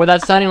that thing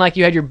without sounding like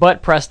you had your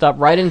butt pressed up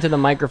right into the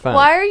microphone.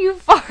 Why are you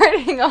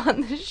farting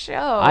on the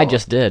show? I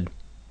just did.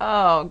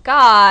 Oh,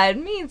 God.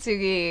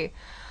 Mitsuki.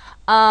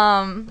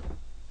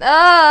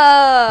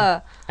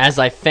 As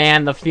I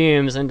fan the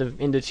fumes into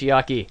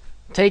Chiaki.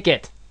 Take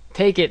it.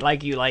 Take it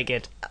like you like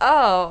it.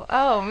 Oh,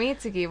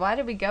 Mitsuki, why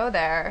did we go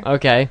there?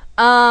 Okay.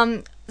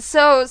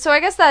 So I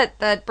guess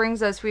that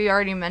brings us, we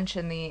already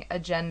mentioned the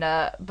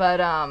agenda,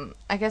 but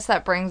I guess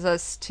that brings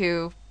us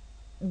to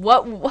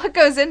what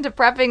goes into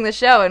prepping the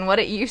show and what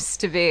it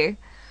used to be.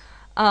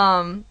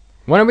 When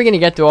are we going to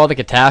get to all the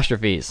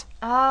catastrophes?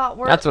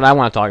 That's what I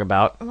want to talk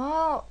about.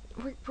 Well,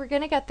 we're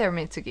going to get there,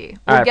 Mitsuki.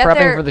 All right,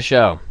 prepping for the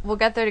show. We'll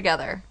get there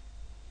together.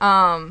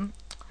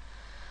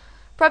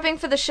 Prepping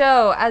for the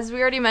show, as we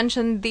already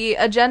mentioned, the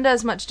agenda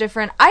is much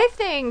different. I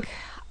think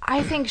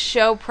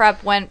show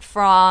prep went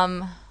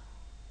from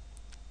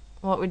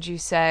what would you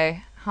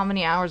say? How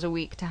many hours a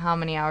week to how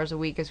many hours a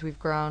week as we've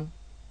grown?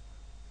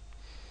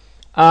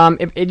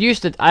 It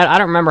used to. I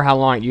don't remember how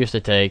long it used to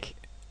take.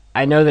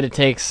 I know that it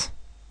takes,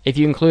 if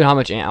you include how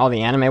much all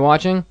the anime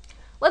watching.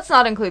 Let's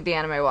not include the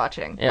anime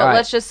watching. Yeah, but right.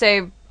 let's just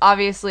say,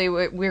 obviously,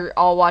 we're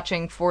all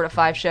watching 4 to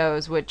 5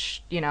 shows,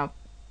 which, you know,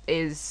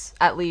 is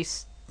at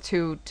least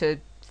 2 to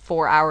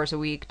 4 hours a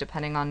week,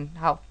 depending on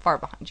how far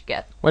behind you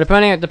get. Well,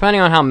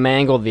 depending on how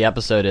mangled the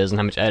episode is and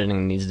how much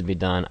editing needs to be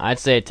done, I'd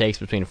say it takes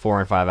between 4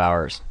 and 5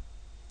 hours.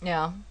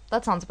 Yeah,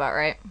 that sounds about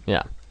right.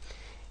 Yeah.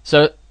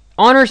 So,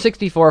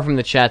 Honor64 from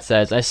the chat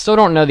says, I still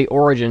don't know the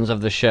origins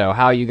of the show,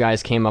 how you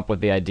guys came up with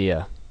the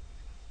idea.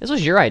 This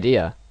was your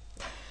idea.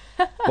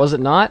 Was it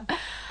not?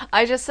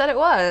 I just said it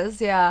was,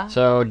 yeah.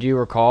 So, do you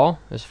recall?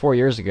 It was 4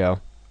 years ago.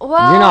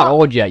 Well, You're not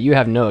old yet. You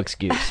have no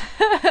excuse.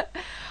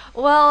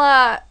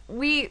 Well,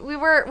 we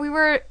were,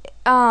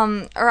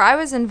 or I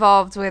was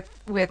involved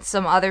with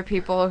some other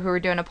people who were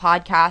doing a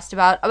podcast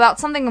about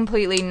something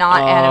completely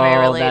not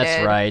anime related.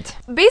 That's right.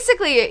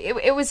 Basically,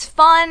 it was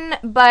fun,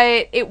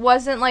 but it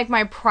wasn't like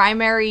my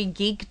primary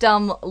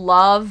geekdom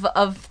love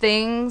of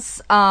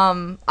things.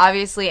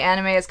 Obviously,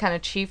 anime is kind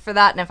of chief for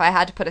that, and if I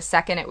had to put a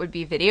second, it would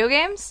be video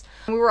games.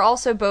 We were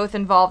also both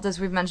involved, as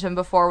we've mentioned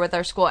before, with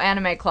our school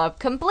anime club,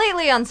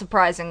 completely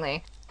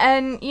unsurprisingly.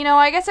 And, you know,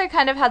 I guess I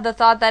kind of had the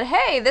thought that,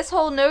 hey, this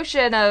whole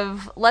notion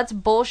of let's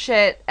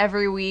bullshit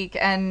every week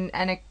and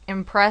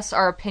impress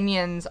our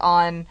opinions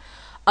on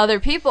other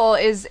people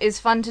is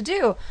fun to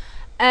do.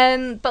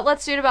 But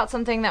let's do it about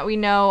something that we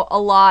know a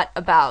lot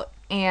about.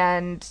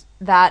 And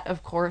that,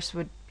 of course,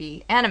 would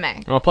be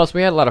anime. Well, plus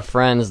we had a lot of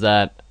friends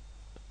that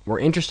were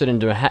interested in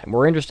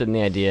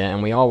the idea,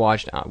 and we all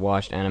watched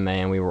anime,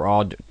 and we were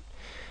all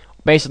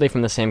basically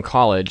from the same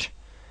college.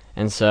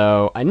 And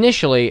so,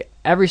 initially,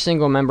 every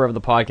single member of the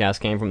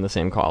podcast came from the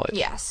same college.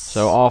 Yes.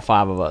 So, all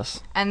 5 of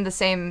us. And the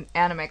same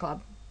anime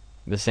club.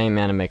 The same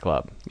anime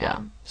club. Yeah.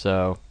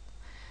 So.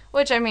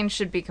 Which, I mean,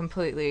 should be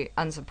completely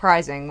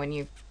unsurprising when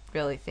you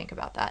really think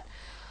about that.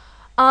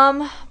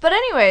 But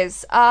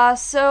anyways,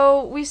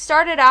 so we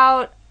started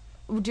out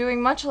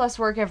doing much less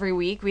work every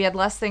week. We had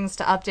less things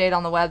to update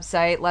on the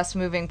website, less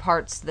moving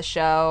parts to the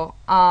show.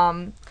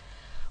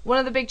 One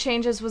of the big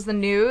changes was the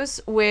news,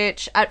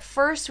 which at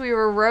first we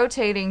were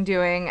rotating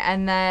doing,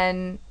 and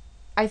then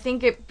I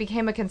think it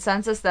became a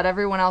consensus that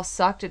everyone else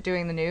sucked at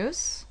doing the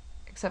news,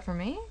 except for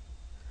me.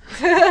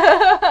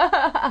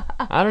 I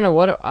don't know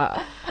what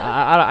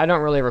I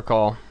don't really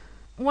recall.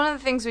 One of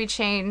the things we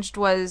changed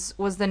was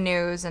the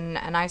news, and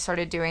I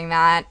started doing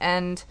that.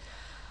 And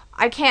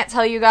I can't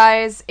tell you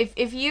guys,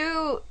 if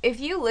you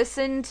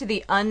listen to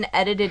the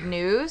unedited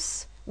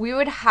news, we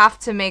would have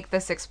to make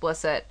this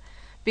explicit.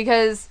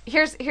 Because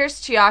here's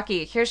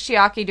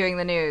Chiaki doing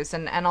the news,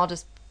 and I'll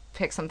just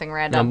pick something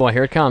random. Oh boy,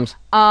 here it comes.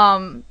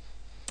 And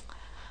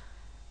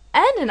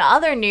in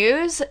other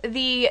news,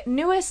 the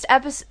newest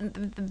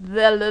episode,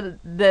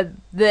 the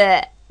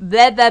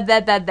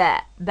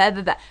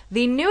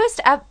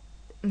newest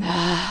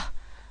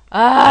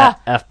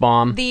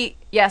F-bomb.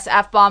 Yes,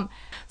 F-bomb.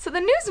 So the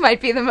news might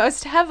be the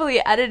most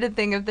heavily edited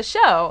thing of the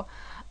show.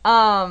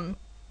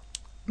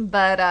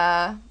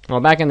 Well,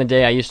 back in the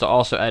day, I used to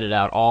also edit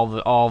out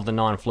all of the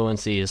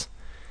non-fluencies.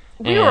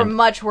 We were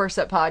much worse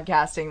at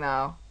podcasting,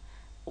 though.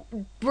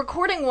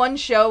 Recording one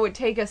show would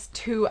take us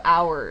 2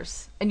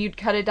 hours, and you'd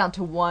cut it down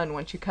to 1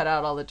 once you cut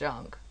out all the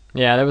junk.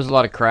 Yeah, there was a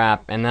lot of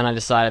crap, and then I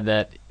decided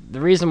that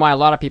the reason why a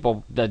lot of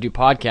people that do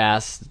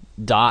podcasts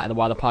why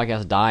the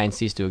podcasts die and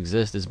cease to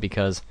exist is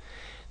because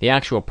the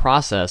actual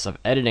process of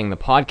editing the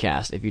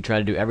podcast, if you try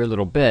to do every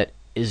little bit,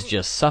 is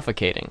just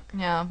suffocating.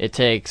 Yeah. It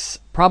takes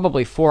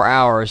probably 4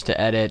 hours to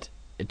edit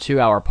a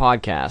 2-hour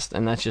podcast,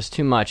 and that's just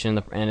too much.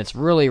 And it's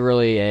really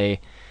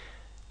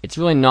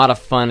not a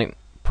fun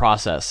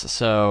process.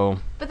 So.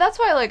 But that's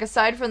why, like,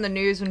 aside from the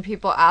news, when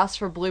people ask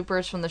for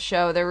bloopers from the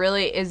show, there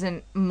really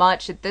isn't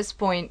much at this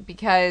point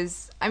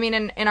because, I mean,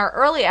 in our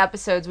early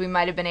episodes, we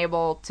might have been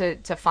able to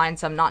find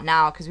some. Not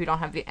now because we don't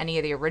have any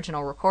of the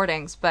original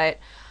recordings, but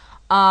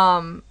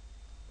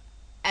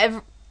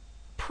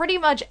pretty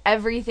much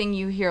everything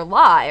you hear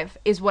live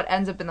is what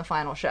ends up in the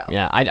final show.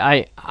 Yeah,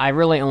 I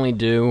really only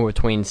do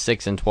between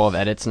 6 and 12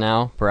 edits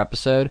now per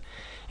episode,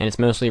 and it's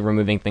mostly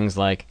removing things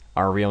like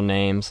our real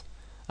names.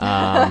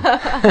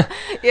 Yeah,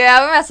 we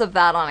mess up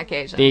that on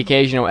occasion. The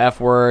occasional F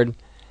word,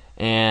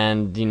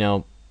 and,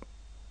 when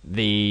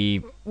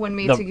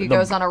Mitsuki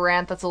goes on a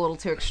rant that's a little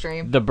too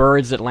extreme. The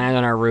birds that land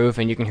on our roof,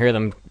 and you can hear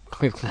them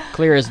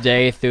clear as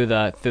day through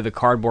the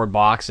cardboard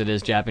box that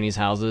is Japanese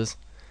houses.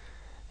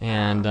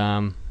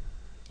 And,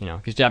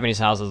 because Japanese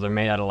houses, they're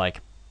made out of, like,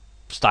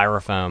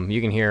 styrofoam.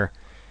 You can hear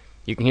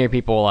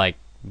people, like,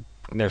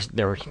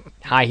 their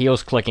high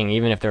heels clicking,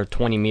 even if they're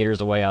 20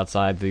 meters away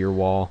outside through your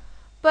wall.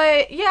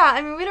 But, yeah,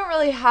 I mean, we don't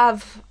really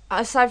have,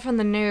 aside from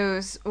the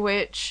news,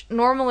 which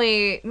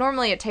normally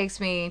it takes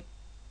me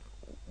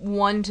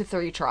 1 to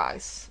 3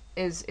 tries,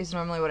 is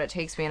normally what it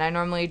takes me. And I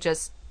normally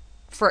just,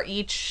 for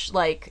each,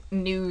 like,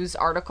 news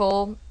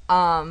article,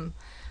 I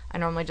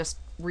normally just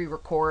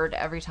re-record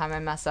every time I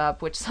mess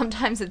up, which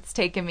sometimes it's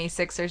taken me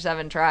 6 or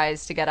 7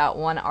 tries to get out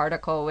one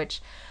article,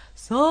 which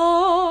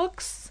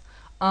sucks.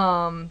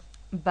 Yeah,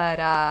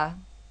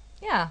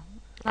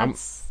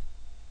 that's...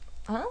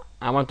 Huh?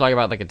 I want to talk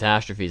about the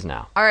catastrophes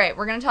now. All right,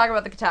 we're going to talk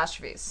about the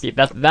catastrophes.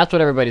 That's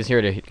what everybody's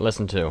here to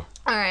listen to. All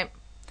right.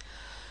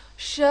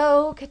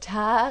 Show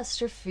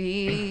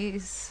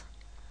catastrophes.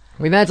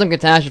 We've had some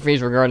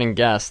catastrophes regarding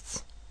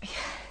guests.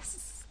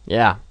 Yes.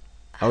 Yeah.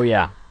 Oh,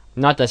 yeah.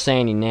 Not to say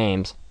any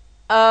names.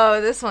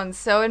 Oh, this one's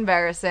so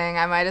embarrassing.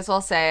 I might as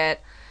well say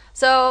it.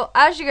 So,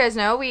 as you guys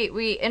know,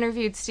 we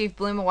interviewed Steve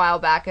Bloom a while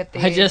back at the...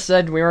 I just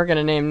said we weren't going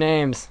to name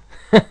names.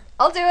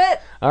 I'll do it.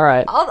 All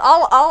right.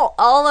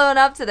 I'll own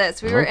up to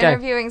this. We were Okay.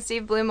 interviewing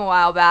Steve Bloom a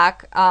while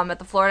back at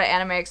the Florida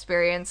Anime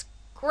Experience.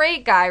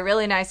 Great guy,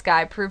 really nice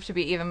guy. Proved to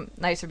be even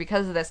nicer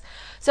because of this.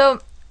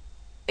 So,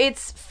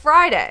 it's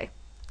Friday.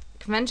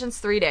 Convention's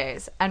 3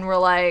 days. And we're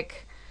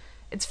like,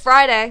 it's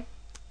Friday.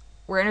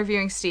 We're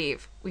interviewing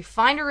Steve. We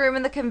find a room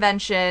in the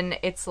convention.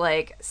 It's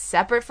like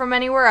separate from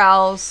anywhere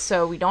else,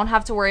 so we don't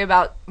have to worry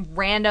about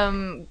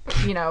random,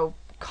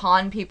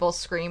 con people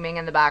screaming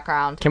in the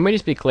background. Can we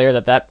just be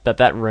clear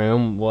that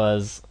room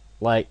was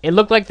like it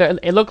looked like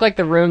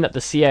the room that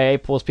the CIA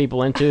pulls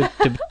people into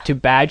to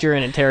badger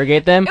and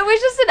interrogate them. It was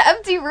just an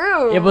empty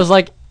room. It was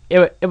like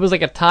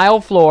a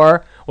tile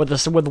floor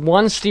with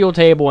one steel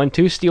table and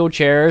 2 steel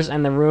chairs,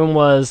 and the room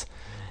was,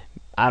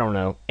 I don't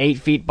know, 8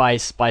 feet by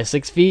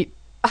 6 feet.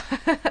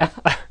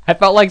 I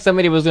felt like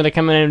somebody was going to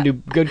come in and do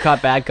good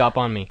cop, bad cop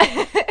on me.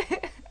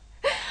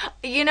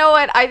 You know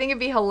what? I think it'd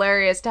be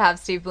hilarious to have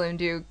Steve Bloom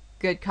do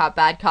good cop,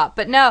 bad cop.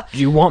 But no. Do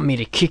you want me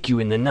to kick you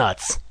in the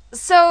nuts?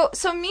 So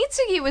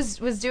Mitsugi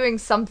was doing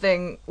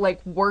something like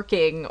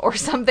working or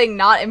something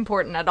not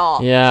important at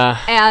all. Yeah.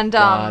 And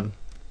God.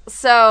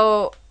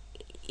 so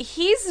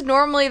he's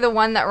normally the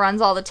one that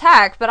runs all the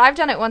tech, but I've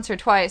done it once or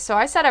twice. So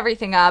I set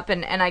everything up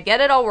and I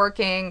get it all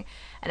working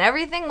and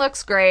everything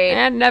looks great.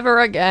 And never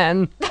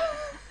again.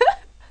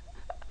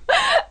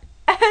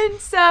 And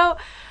so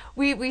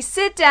we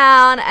sit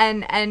down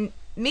and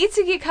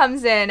Mitsugi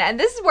comes in, and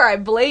this is where I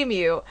blame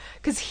you,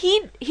 because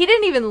he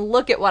didn't even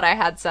look at what I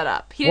had set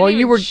up. He didn't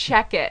even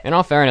check it. In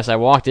all fairness, I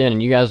walked in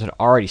and you guys had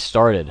already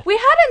started. We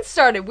hadn't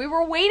started. We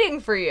were waiting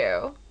for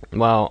you.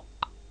 Well,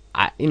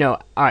 all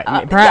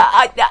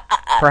right.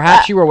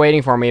 Perhaps you were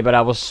waiting for me, but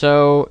I was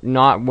so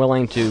not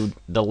willing to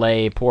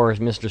delay poor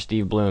Mr.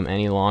 Steve Bloom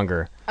any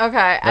longer. Okay,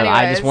 that anyways.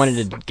 I just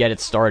wanted to get it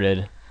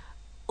started.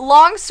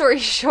 Long story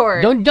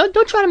short.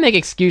 Don't try to make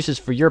excuses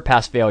for your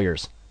past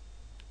failures.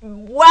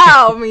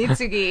 Wow,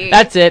 Mitsugi.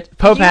 That's it.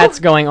 Pope Hat's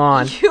going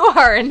on. You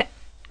are an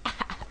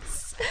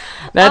ass.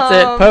 That's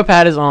it. Pope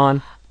Hat is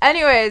on.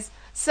 Anyways,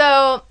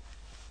 so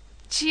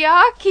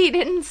Chiaki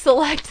didn't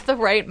select the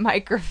right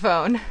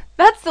microphone.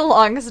 That's the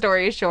long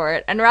story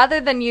short. And rather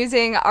than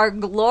using our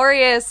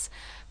glorious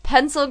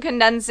pencil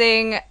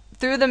condensing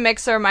through the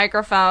mixer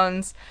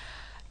microphones,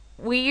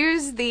 we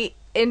used the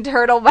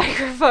internal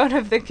microphone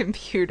of the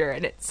computer,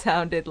 and it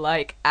sounded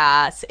like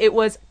ass. It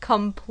was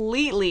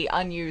completely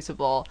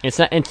unusable. It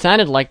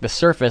sounded like the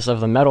surface of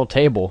the metal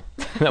table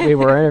that we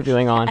were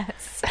interviewing on.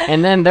 Yes.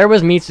 And then there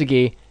was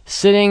Mitsugi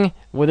sitting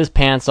with his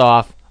pants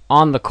off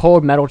on the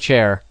cold metal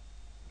chair,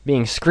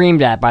 being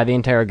screamed at by the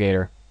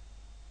interrogator.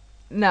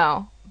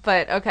 No,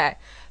 but okay.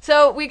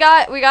 So we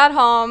got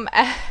home,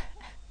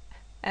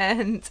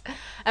 and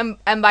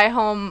by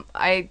home,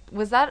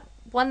 was that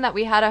one that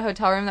we had a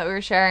hotel room that we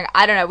were sharing?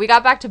 I don't know. We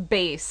got back to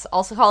base,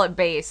 also call it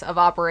base, of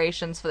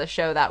operations for the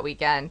show that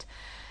weekend,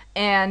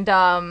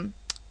 and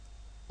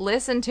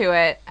listened to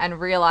it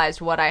and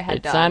realized what I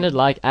had done. It sounded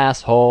like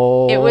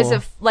asshole. It was a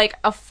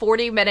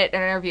 40-minute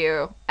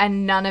interview,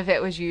 and none of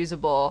it was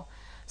usable.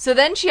 So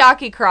then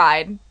Chiaki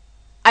cried.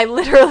 I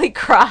literally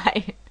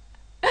cried.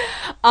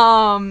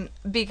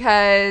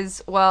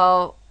 Because,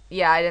 well,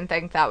 yeah, I didn't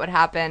think that would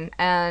happen.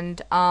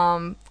 And,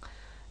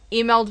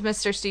 emailed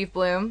Mr. Steve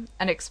Bloom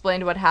and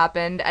explained what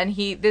happened. And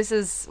this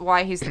is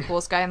why he's the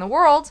coolest guy in the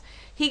world.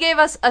 He gave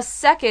us a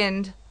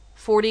second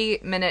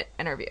 40-minute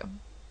interview.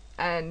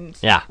 And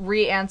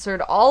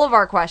re-answered all of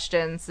our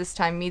questions. This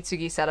time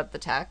Mitsugi set up the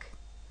tech.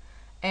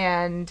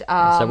 And,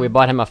 so we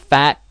bought him a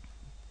fat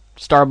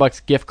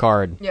Starbucks gift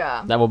card.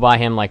 Yeah. That will buy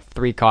him like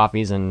 3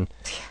 coffees in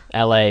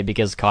LA,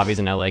 because coffees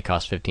in LA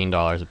cost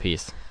 $15 a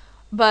piece.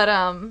 But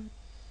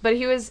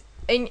he was,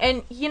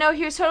 and he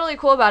was totally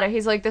cool about it.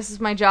 He's like, this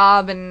is my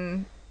job,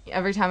 and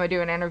every time I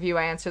do an interview,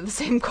 I answer the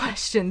same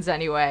questions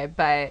anyway.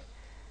 But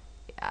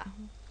yeah,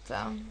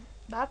 so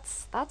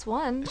that's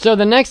one. So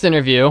the next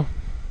interview,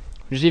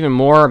 which is even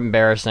more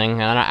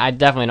embarrassing, and I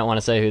definitely don't want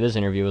to say who this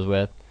interview was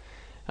with,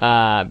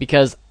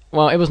 because,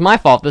 well, it was my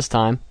fault this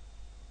time.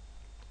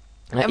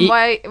 And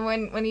why,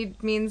 when he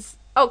means,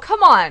 oh,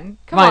 come on.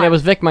 It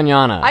was Vic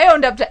Mañana. I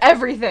owned up to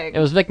everything. It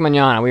was Vic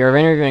Mañana. We were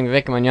interviewing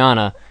Vic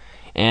Mañana,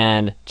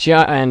 and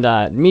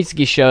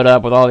Mitsuki showed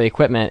up with all the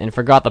equipment and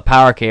forgot the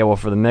power cable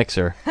for the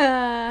mixer.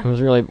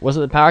 Was it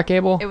the power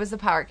cable? It was the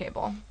power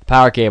cable.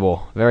 Power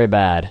cable. Very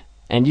bad.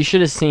 And you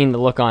should have seen the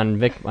look on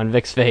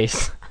Vic's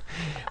face.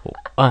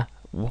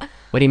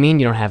 What do you mean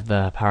you don't have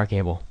the power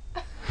cable?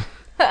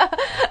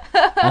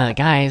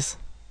 Guys.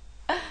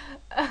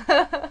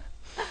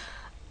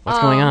 What's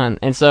going on?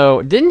 And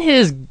so, didn't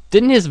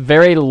his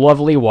very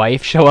lovely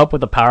wife show up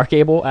with a power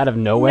cable out of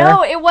nowhere?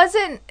 No, it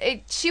wasn't.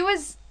 She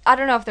was. I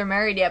don't know if they're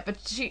married yet, but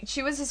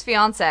she was his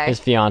fiance. His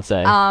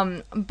fiance.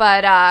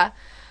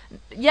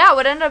 Yeah,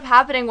 what ended up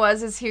happening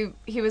was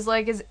he was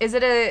like, is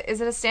it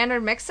a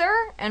standard mixer?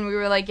 And we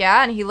were like,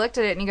 yeah. And he looked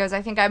at it and he goes,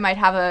 I think I might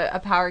have a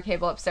power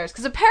cable upstairs,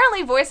 because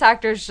apparently voice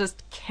actors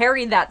just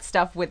carry that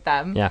stuff with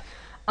them. Yeah.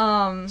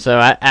 So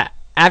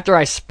after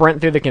I sprint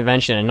through the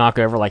convention and knock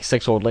over like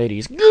 6 old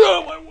ladies, get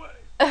out of my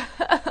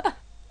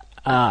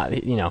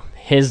way.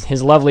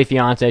 His lovely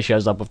fiance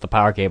shows up with the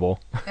power cable.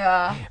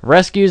 Yeah.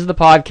 Rescues the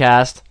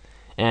podcast,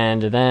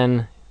 and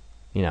then,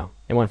 it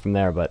went from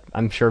there. But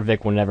I'm sure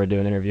Vic will never do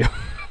an interview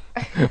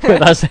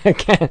with us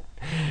again.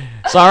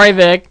 Sorry,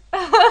 Vic.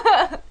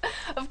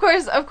 Of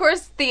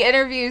course, the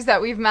interviews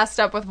that we've messed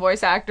up with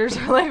voice actors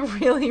are like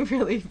really,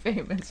 really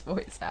famous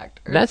voice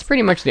actors. That's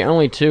pretty much the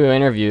only 2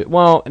 interviews.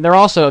 Well, they're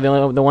also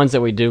the ones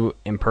that we do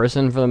in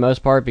person for the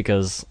most part,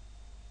 because,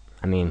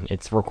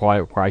 it's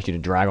requires you to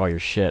drag all your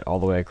shit all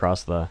the way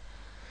across the...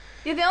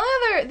 Yeah, the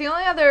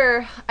only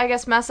other I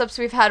guess mess ups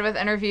we've had with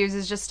interviews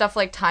is just stuff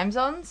like time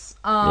zones.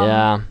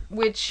 Yeah.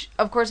 Which,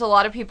 of course, a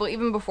lot of people,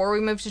 even before we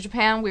moved to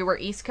Japan, we were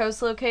East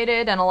Coast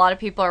located, and a lot of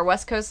people are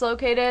West Coast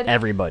located.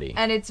 Everybody.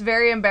 And it's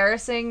very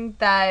embarrassing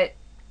that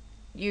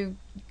you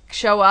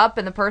show up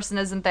and the person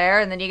isn't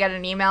there, and then you get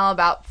an email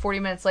about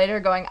 40 minutes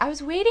later going, I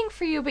was waiting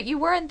for you, but you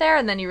weren't there,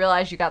 and then you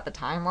realize you got the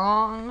time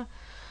wrong.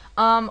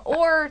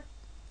 Or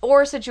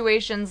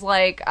situations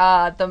like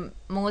the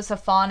Melissa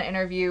Fawn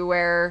interview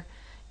where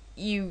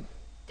you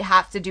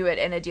have to do it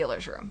in a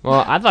dealer's room.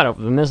 Well, I thought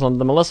the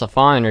Melissa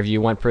Fawn interview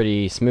went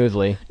pretty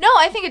smoothly. No,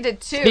 I think it did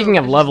too. Speaking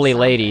of lovely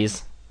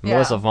ladies, Yeah.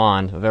 Melissa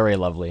Fawn, very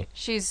lovely.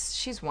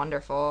 She's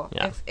wonderful.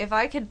 Yeah. If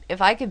I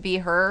could be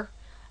her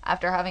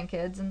after having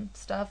kids and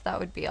stuff, that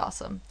would be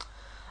awesome.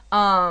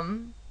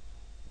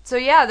 So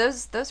yeah,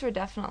 those were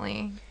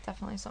definitely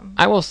some.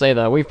 I will say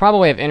though, we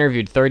probably have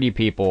interviewed 30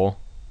 people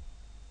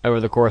over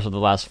the course of the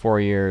last 4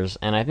 years,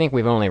 and I think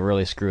we've only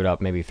really screwed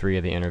up maybe 3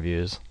 of the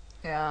interviews.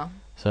 Yeah.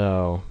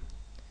 So.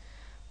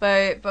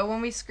 But when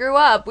we screw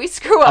up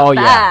bad. Oh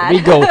yeah,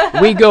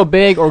 we go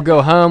big or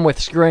go home with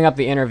screwing up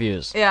the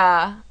interviews.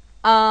 Yeah.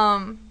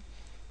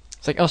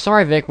 It's like, oh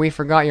sorry Vic, we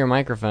forgot your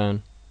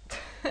microphone.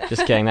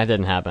 Just kidding, that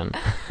didn't happen.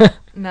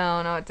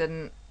 No, it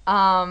didn't.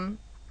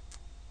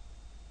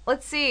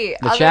 Let's see.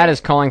 The chat is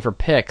calling for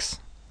pics.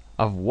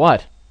 Of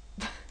what?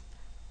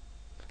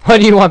 What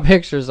do you want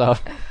pictures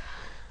of?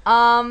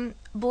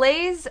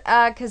 Blaze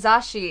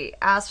Kazashi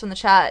asked from the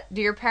chat,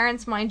 do your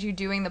parents mind you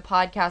doing the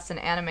podcast and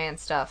anime and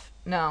stuff?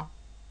 No.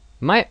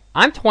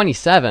 I'm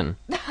 27.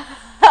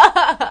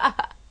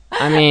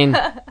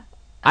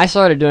 I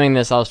started doing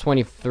this, I was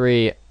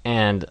 23,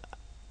 and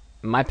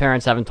my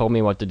parents haven't told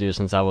me what to do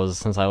since I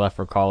left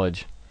for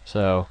college.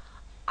 So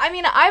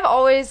I've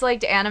always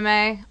liked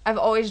anime. I've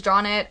always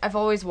drawn it. I've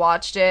always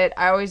watched it.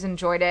 I always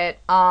enjoyed it.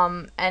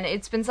 And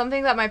it's been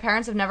something that my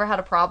parents have never had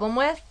a problem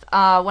with.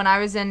 When I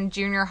was in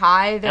junior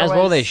high,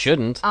 well they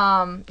shouldn't.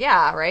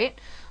 Yeah, right.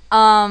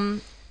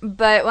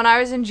 But when I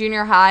was in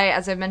junior high,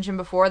 as I mentioned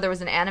before, there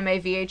was an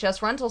anime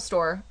VHS rental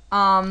store.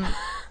 I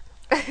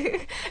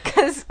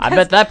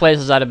bet that place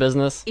is out of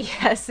business.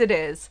 Yes, it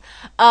is.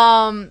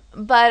 But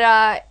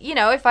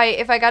if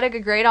I got a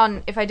good grade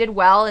if I did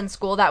well in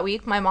school that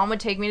week, my mom would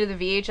take me to the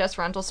VHS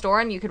rental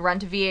store, and you could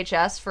rent a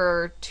VHS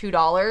for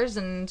 $2,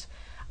 and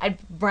I'd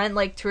rent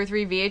like 2 or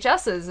 3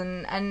 VHSs,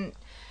 and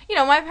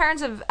my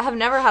parents have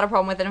never had a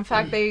problem with it. In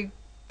fact, they've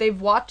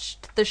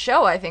watched the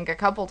show, I think, a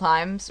couple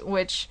times,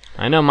 which...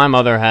 I know my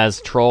mother has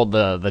trolled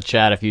the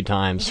chat a few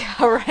times.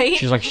 Yeah, right?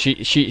 She's like,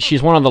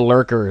 she's one of the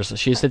lurkers.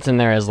 She sits in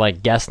there as,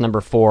 like, guest number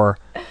 4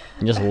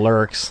 and just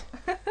lurks.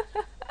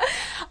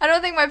 I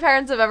don't think my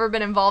parents have ever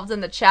been involved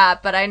in the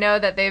chat, but I know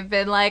that they've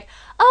been like,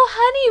 oh,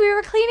 honey, we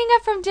were cleaning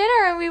up from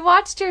dinner and we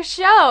watched your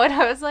show. And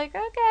I was like,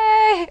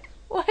 okay,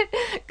 what?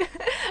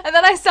 And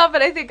then I stop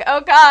and I think,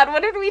 oh, God,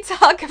 what did we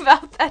talk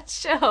about that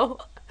show?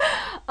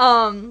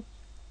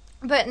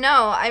 But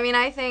no,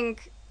 I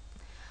think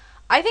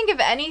if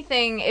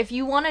anything, if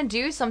you want to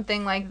do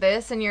something like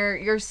this and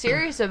you're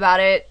serious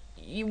about it,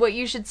 what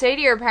you should say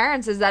to your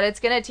parents is that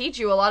it's going to teach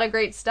you a lot of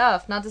great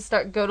stuff. Not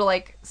to go to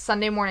like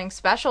Sunday morning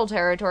special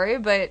territory,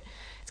 but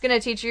it's going to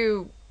teach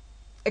you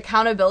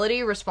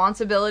accountability,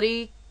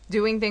 responsibility,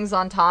 doing things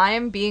on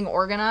time, being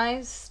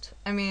organized.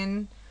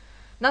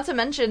 Not to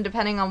mention,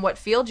 depending on what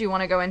field you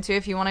want to go into,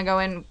 if you want to go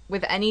in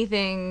with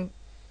anything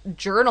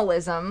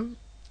journalism,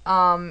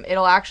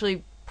 it'll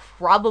actually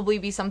probably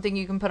be something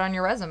you can put on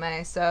your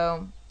resume.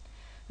 So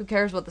who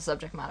cares what the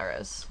subject matter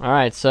is? All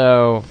right,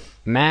 so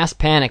mass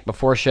panic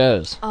before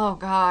shows. Oh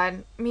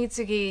God,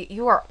 Mitsuki,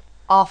 you are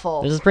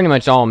awful. This is pretty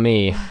much all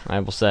me, I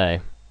will say,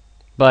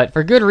 but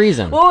for good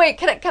reason. Well, wait,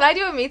 can I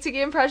do a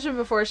Mitsuki impression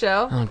before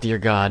show? Oh dear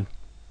God!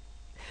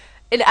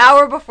 An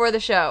hour before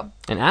the show.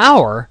 An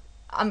hour?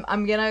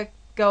 I'm gonna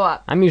go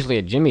up. I'm usually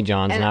at Jimmy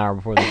John's an hour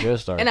before the show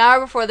starts. An hour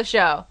before the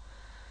show.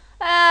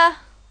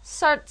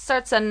 Start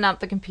setting up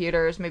the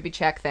computers, maybe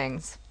check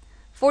things.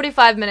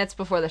 45 minutes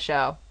before the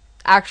show.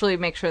 Actually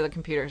make sure the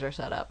computers are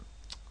set up.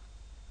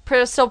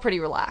 Still pretty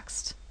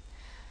relaxed.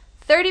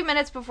 30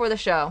 minutes before the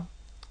show.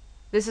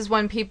 This is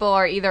when people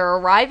are either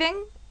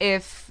arriving,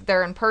 if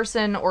they're in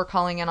person, or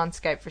calling in on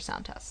Skype for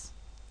sound tests.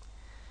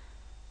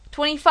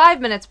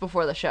 25 minutes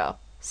before the show.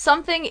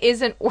 Something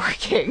isn't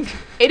working.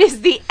 It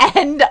is the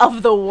end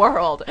of the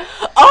world.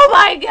 Oh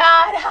my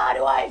god, how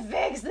do I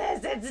fix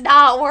this? It's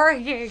not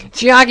working.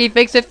 Chiaki,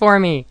 fix it for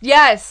me.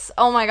 Yes.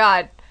 Oh my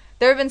god.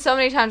 There have been so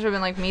many times where I've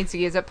been like,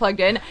 Mitsuki, is it plugged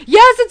in?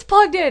 Yes, it's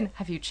plugged in.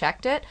 Have you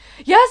checked it?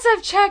 Yes,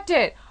 I've checked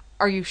it.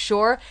 Are you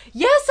sure?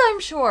 Yes, I'm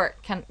sure.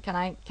 Can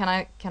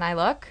I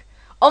look?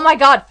 Oh my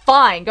god,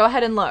 fine. Go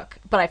ahead and look.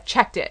 But I've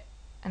checked it.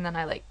 And then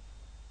I like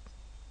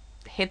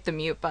hit the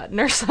mute button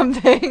or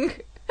something.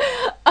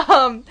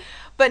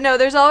 But no,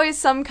 there's always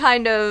some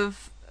kind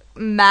of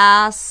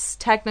mass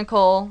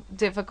technical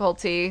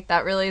difficulty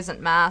that really isn't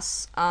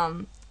mass.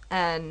 And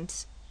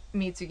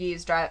Mitsuki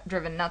is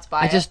driven nuts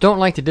by it. I just don't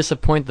like to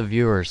disappoint the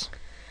viewers.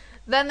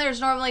 Then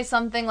there's normally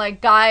something like,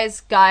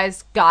 guys,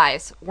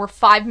 we're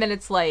 5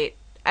 minutes late.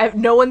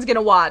 No one's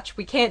gonna watch.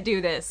 We can't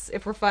do this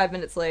if we're 5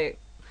 minutes late.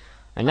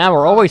 And now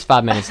we're always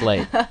 5 minutes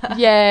late.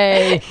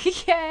 Yay!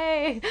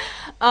 Yay!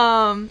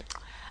 And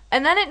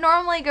then it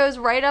normally goes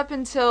right up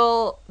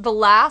until the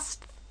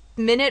last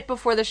minute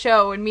before the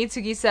show, and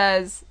Mitsuki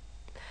says,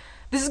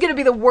 "This is gonna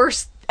be the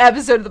worst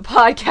episode of the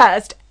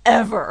podcast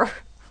ever."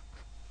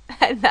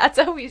 And that's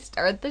how we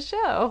start the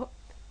show.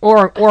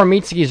 Or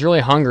Mitsuki's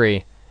really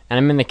hungry, and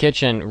I'm in the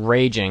kitchen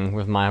raging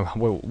with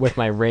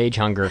my rage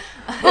hunger.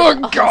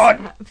 Oh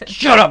God!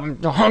 Shut up!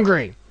 I'm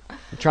hungry.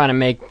 I'm trying to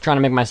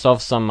make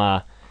myself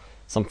some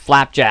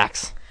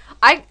flapjacks.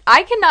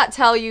 I cannot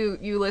tell you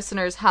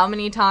listeners how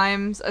many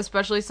times,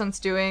 especially since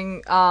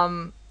doing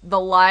the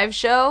live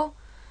show,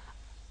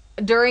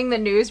 during the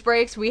news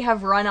breaks we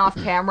have run off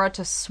camera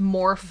to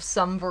smorf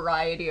some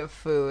variety of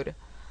food.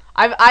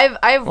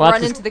 I've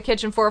run into the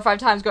kitchen 4 or 5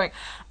 times going,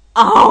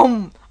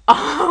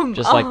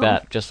 just like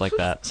that. Just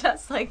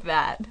like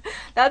that.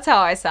 That's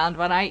how I sound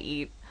when I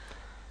eat.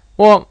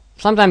 Well,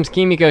 sometimes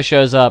Kimiko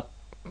shows up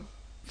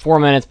 4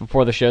 minutes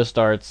before the show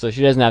starts, so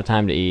she doesn't have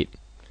time to eat.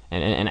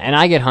 And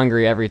I get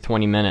hungry every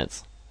 20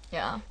 minutes.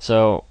 Yeah.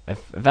 So if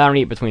I don't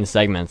eat between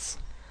segments,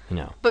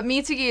 But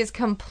Mitsuki is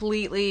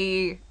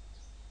completely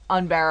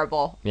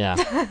unbearable. Yeah.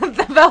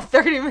 About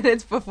 30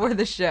 minutes before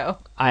the show.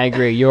 I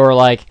agree.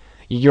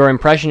 Your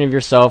impression of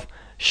yourself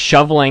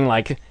shoveling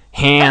like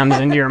hams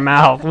into your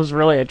mouth was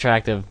really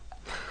attractive.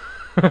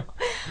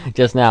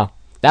 Just now.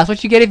 That's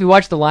what you get if you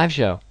watch the live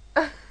show.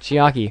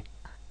 Chiaki's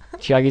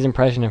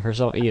impression of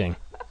herself eating.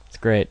 It's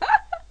great.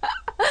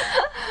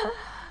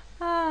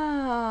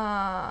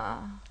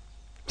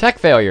 Tech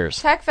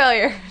failures.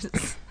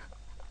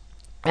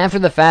 After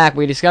the fact,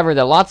 we discovered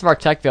that lots of our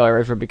tech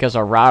failures were because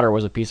our router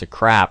was a piece of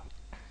crap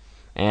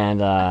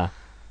and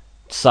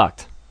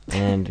sucked.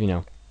 And you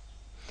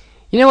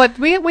know what?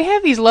 We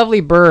have these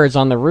lovely birds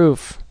on the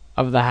roof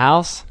of the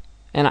house,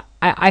 and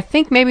I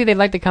think maybe they'd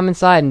like to come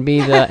inside and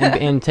be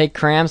and take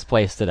Cram's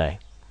place today.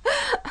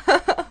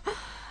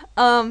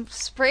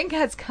 Spring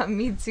has come,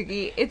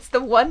 Mitsuki. It's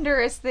the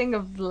wondrous thing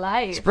of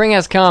life. Spring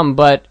has come,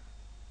 but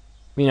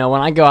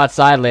when I go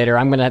outside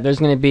later, there's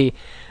gonna be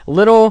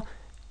little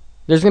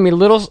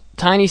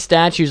tiny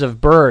statues of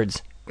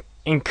birds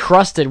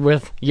encrusted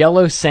with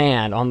yellow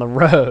sand on the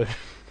road.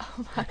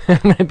 Oh my. I'm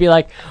gonna be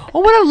like,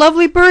 oh, what a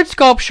lovely bird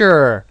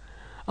sculpture!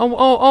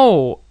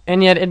 Oh,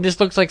 and yet it just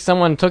looks like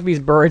someone took these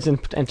birds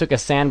and took a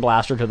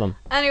sandblaster to them.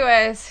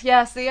 Anyways,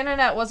 yes, the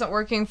internet wasn't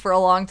working for a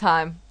long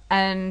time.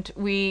 And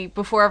we,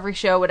 before every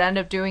show, would end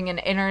up doing an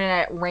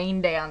internet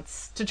rain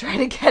dance to try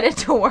to get it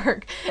to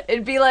work.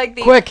 It'd be like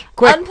the quick,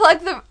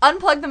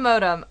 unplug the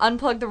modem,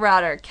 unplug the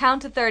router,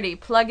 count to 30,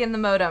 plug in the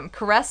modem,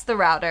 caress the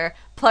router,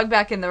 plug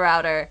back in the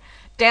router,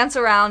 dance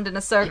around in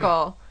a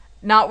circle.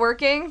 Not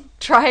working?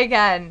 Try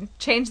again.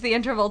 Change the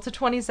interval to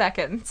 20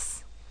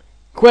 seconds.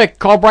 Quick,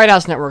 call Bright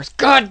House Networks.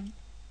 God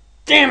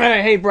damn it,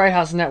 I hate Bright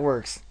House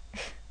Networks.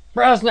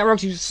 Bright House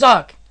Networks, you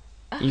suck.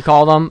 You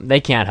call them, they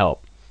can't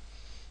help.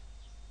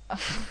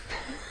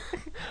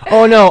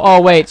 Oh no!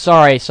 Oh wait!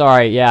 Sorry.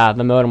 Yeah,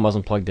 the modem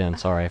wasn't plugged in.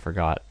 Sorry, I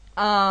forgot.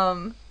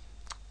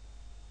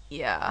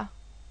 Yeah.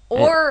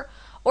 Or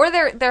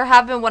there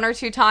have been 1 or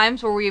 2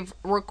 times where we've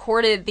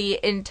recorded the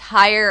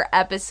entire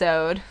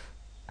episode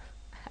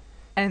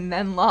and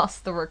then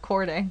lost the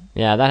recording.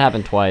 Yeah, that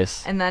happened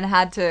twice. And then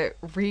had to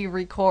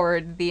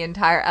re-record the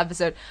entire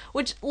episode.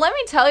 Which, let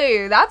me tell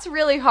you, that's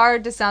really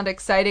hard to sound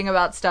exciting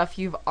about stuff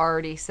you've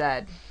already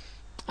said.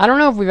 I don't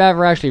know if we've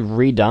ever actually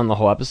redone the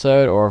whole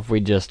episode or if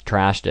we just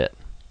trashed it.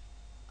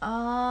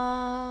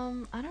 I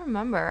don't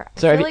remember.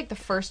 So I feel like the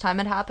first time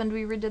it happened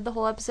we redid the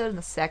whole episode, and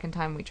the second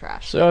time we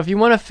trashed. So if you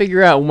want to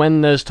figure out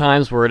when those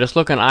times were, just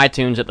look on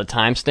iTunes at the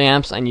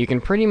timestamps, and you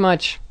can pretty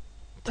much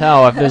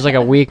tell if there's like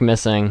a week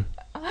missing.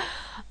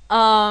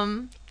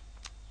 And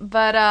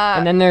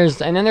then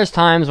there's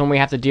times when we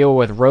have to deal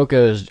with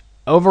Roko's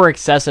over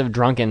excessive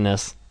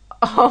drunkenness.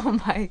 Oh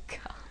my god.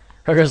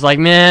 Roko's like,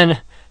 man, I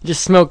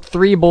just smoked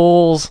 3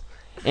 bowls,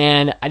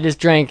 and I just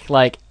drank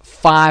like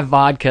 5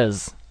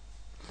 vodkas.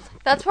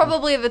 That's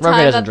probably the Roko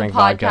time doesn't that the drink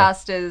vodka.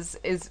 podcast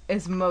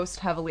is most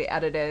heavily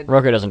edited.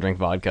 Roko doesn't drink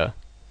vodka,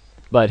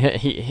 but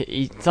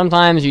he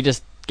sometimes you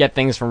just get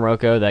things from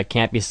Roko that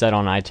can't be said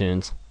on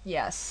iTunes,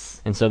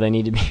 Yes. and so they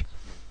need to be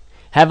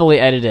heavily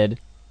edited.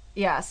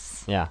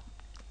 Yes. Yeah.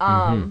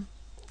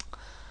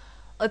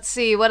 Let's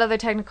see, what other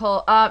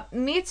technical...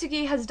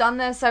 Mitsuki has done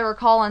this, I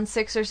recall, on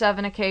 6 or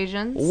 7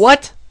 occasions.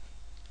 What?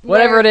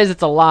 Whatever Where- it is,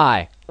 it's a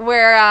lie.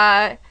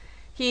 Where,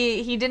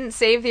 he didn't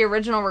save the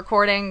original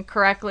recording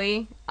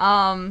correctly,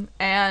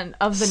 and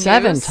of the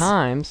 7 news.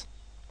 times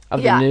of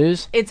Yeah. the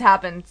news. It's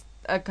happened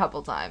a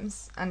couple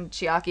times, and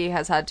Chiaki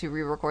has had to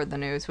re-record the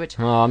news, which...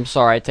 Oh, I'm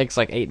sorry. It takes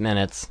like 8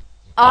 minutes.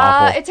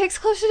 Awful. It takes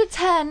closer to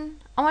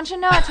 10. I want you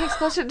to know it takes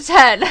closer to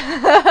 10.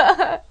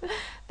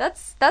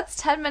 That's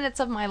 10 minutes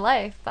of my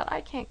life that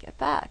I can't get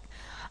back.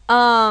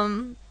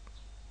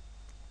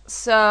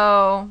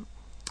 So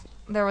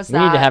there was We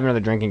that. need to have another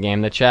drinking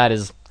game. The chat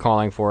is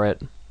calling for it.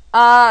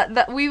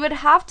 That we would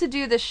have to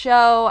do the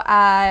show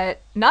at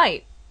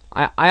night.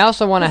 I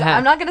also want to 'Cause have.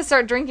 I'm not going to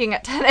start drinking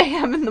at 10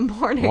 a.m. in the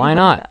morning. Why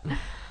not?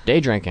 Day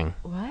drinking.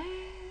 What?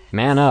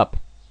 Man up.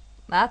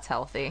 That's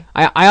healthy.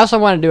 I also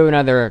want to do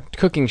another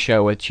cooking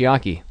show with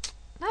Chiaki.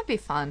 That'd be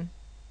fun.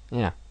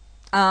 Yeah.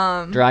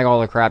 Yeah. Drag all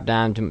the crap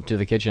down to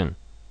the kitchen.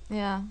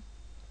 That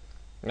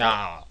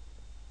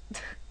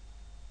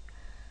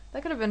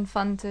could have been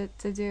fun to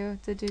do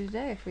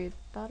today if we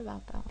thought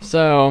about that one.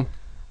 So,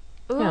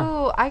 Ooh,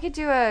 Yeah. I could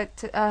do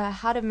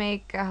how to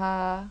make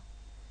gyudon.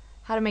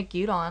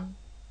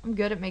 I'm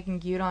good at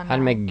making gyudon. how to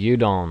now. make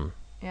gyudon.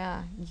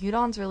 Yeah,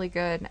 gyudon's really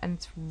good and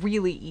it's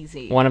really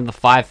easy. One of the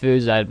 5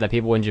 foods that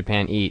people in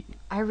Japan eat.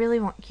 I really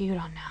want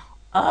gyudon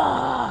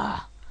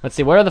now. Let's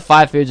see, what are the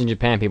 5 foods in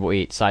Japan people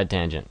eat? Side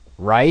tangent.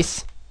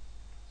 Rice,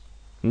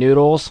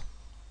 noodles,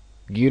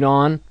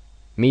 gyudon,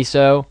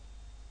 miso,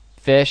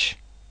 fish,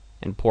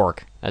 and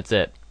pork. That's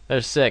it.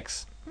 There's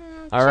 6.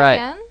 All right.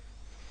 Chicken.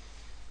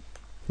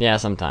 Yeah,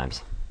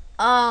 sometimes.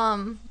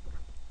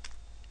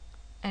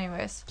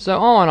 Anyways, So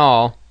all in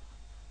all,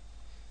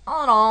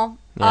 all in all,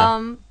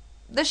 Yeah.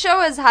 the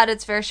show has had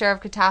its fair share of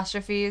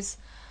catastrophes.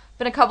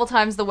 Been a couple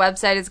times the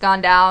website has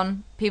gone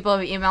down. People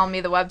have emailed me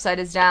the website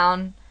is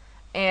down.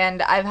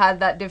 And I've had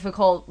that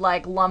difficult,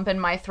 lump in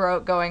my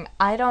throat going,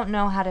 I don't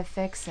know how to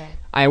fix it.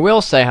 I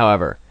will say,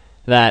 however,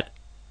 that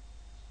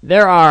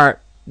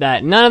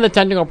none of the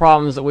technical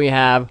problems that we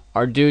have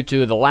are due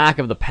to the lack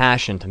of the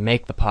passion to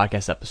make the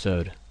podcast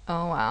episode.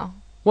 Oh, wow.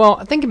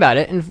 Well, think about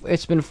it. And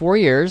it's been 4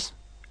 years,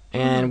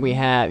 and we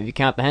have, if you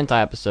count the hentai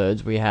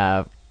episodes, we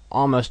have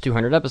almost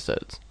 200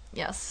 episodes.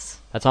 Yes.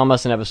 That's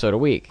almost an episode a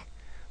week.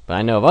 But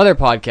I know of other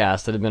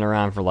podcasts that have been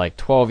around for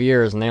 12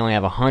 years, and they only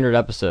have 100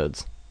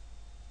 episodes.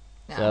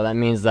 Yeah. So that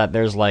means that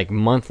there's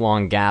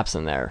month-long gaps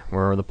in there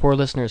where the poor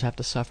listeners have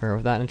to suffer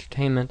without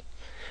entertainment.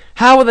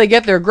 How will they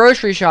get their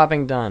grocery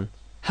shopping done?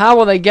 How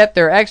will they get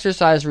their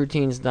exercise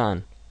routines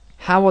done?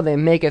 How will they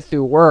make it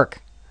through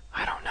work?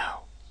 I don't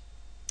know.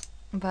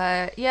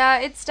 But, yeah,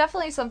 it's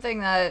definitely something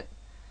that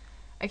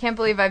I can't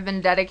believe I've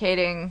been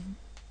dedicating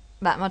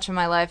that much of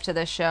my life to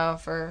this show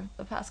for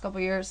the past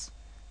couple years.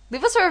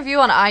 Leave us a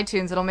review on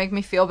iTunes. It'll make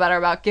me feel better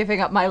about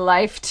giving up my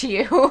life to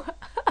you.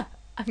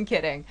 I'm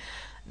kidding.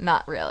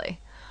 Not really.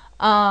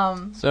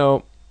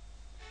 So,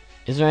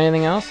 is there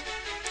anything else?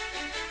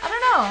 I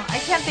don't know. I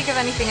can't think of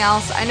anything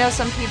else. I know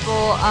some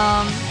people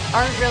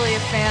aren't really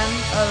a fan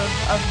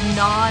of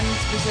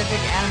non-specific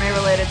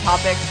anime-related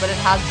topics, but it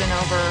has been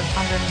over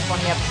 120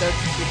 episodes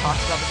since we talked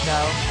about the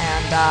show.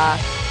 And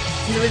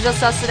since it was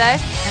just us today,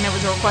 and it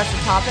was a requested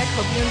topic,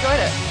 hope you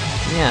enjoyed it.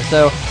 Yeah,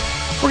 so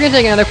we're going to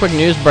take another quick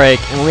news break,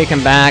 and when we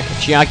come back,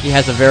 Chiaki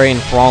has a very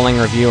enthralling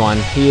review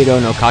on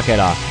Hiro no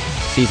Kakera,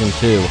 Season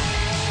 2.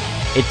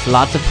 It's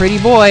lots of pretty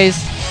boys.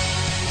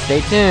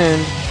 Stay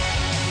tuned.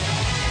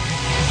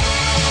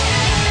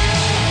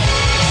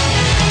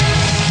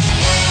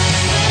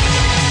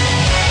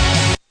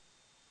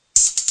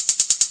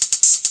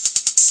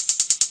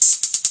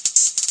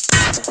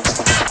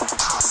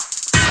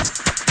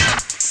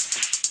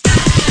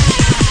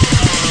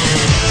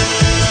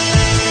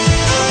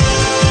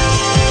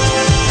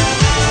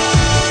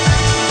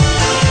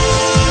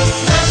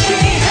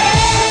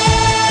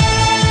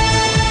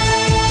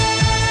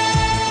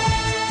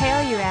 Hey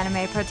all you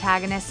anime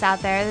protagonists out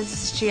there, this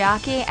is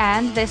Chiaki,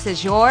 and this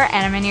is your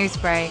Anime News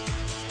Break.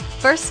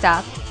 First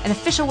up, an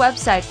official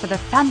website for the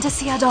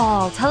Fantasia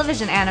Doll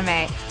television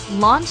anime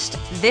launched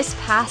this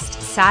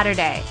past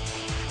Saturday.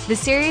 The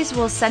series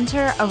will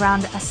center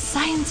around a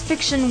science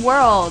fiction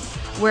world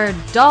where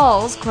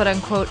dolls,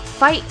 quote-unquote,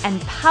 fight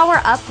and power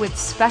up with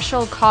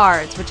special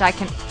cards, which I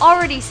can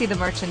already see the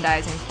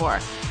merchandising for.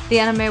 The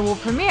anime will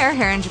premiere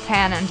here in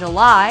Japan in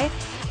July,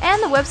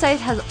 and the website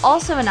has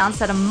also announced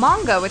that a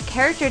manga with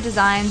character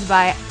designs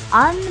by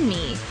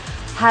Anmi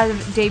have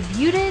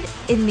debuted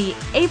in the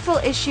April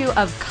issue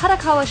of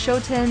Karakawa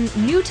Shoten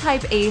New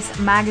Type Ace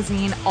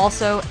magazine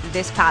also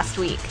this past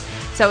week.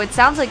 So so it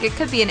sounds like it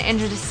could be an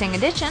interesting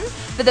addition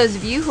for those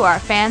of you who are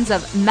fans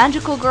of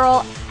magical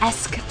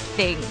girl-esque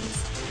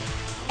things.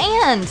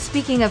 And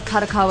speaking of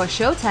Kadokawa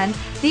Shoten,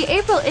 the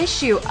April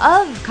issue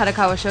of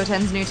Kadokawa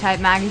Shoten's New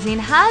Type magazine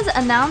has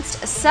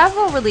announced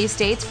several release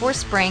dates for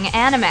spring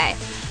anime.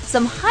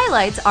 Some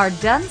highlights are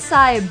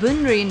Densai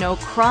Bunri no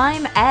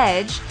Crime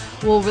Edge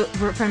will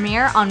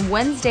premiere on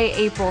Wednesday,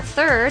 April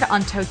 3rd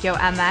on Tokyo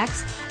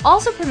MX.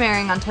 Also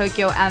premiering on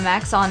Tokyo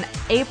MX on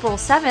April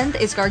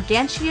 7th is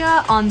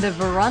Gargantia on the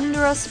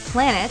Verandros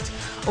Planet,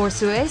 or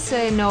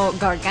Suese no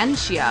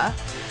Gargantia.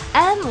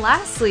 And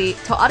lastly,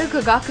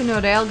 Toaruka Gaku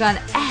no Railgun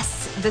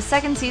S, the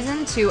second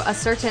season to A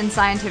Certain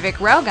Scientific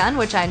Railgun,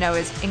 which I know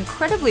is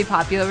incredibly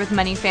popular with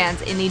many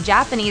fans in the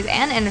Japanese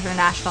and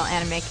international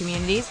anime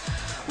communities,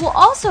 will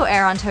also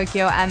air on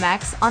Tokyo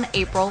MX on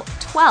April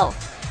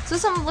 12th.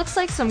 So looks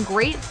like some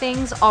great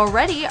things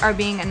already are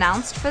being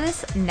announced for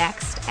this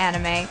next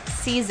anime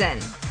season.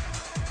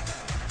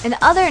 In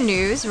other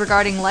news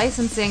regarding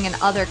licensing and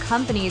other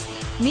companies,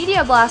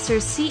 Media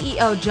Blaster's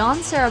CEO John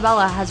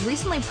Sarabella has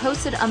recently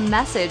posted a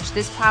message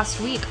this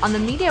past week on the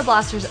Media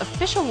Blaster's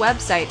official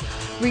website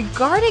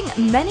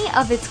regarding many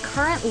of its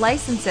current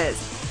licenses.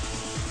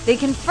 They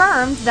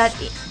confirmed that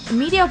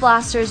Media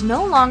Blasters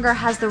no longer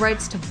has the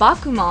rights to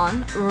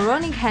Bakuman,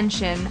 Rurouni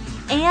Kenshin,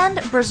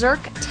 and Berserk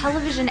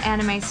television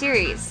anime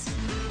series.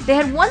 They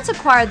had once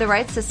acquired the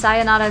rights to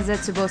Sayonara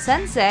Zetsubo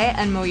Sensei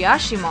and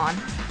Moyashimon,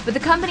 but the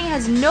company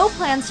has no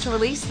plans to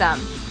release them.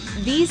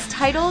 These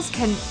titles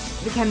can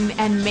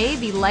and may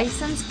be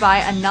licensed by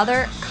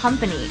another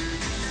company.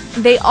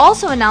 They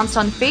also announced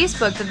on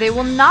Facebook that they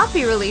will not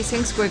be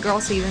releasing Squid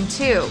Girl Season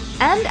 2,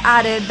 and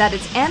added that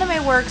its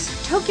Anime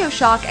Works, Tokyo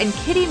Shock, and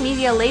Kitty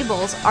Media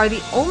labels are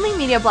the only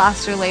Media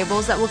Blaster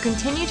labels that will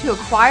continue to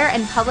acquire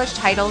and publish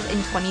titles in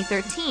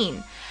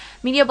 2013.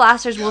 Media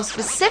Blasters will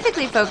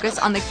specifically focus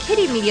on the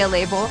Kitty Media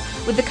label,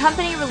 with the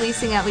company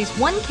releasing at least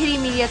one Kitty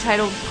Media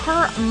title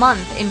per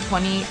month in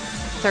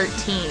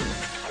 2013.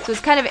 So it's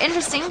kind of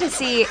interesting to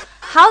see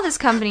how this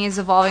company is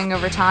evolving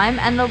over time,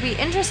 and it'll be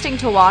interesting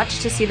to watch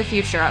to see the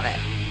future of it.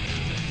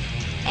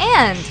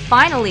 And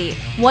finally,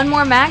 one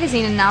more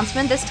magazine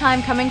announcement, this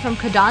time coming from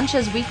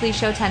Kodansha's weekly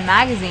Shoten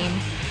magazine,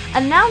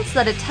 announced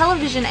that a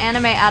television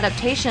anime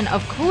adaptation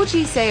of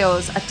Koji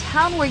Seo's A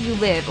Town Where You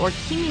Live, or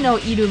Kimi no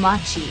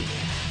Irumachi,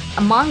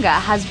 a manga,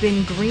 has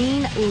been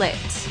green-lit.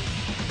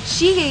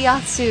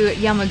 Shigeyatsu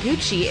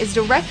Yamaguchi is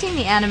directing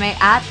the anime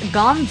at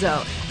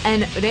Gonzo,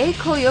 and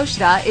Reiko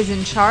Yoshida is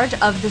in charge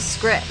of the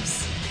scripts.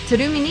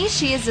 Terumi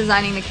Nishi is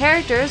designing the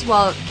characters,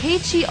 while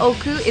Keiichi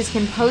Oku is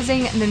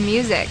composing the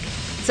music.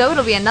 So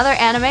it'll be another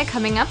anime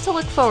coming up to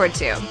look forward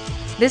to.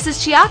 This is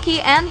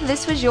Chiaki, and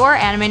this was your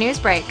Anime News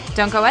Break.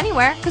 Don't go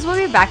anywhere, because we'll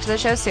be back to the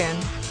show soon.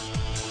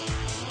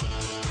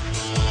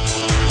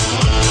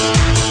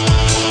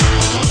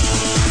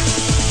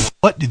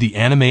 What do the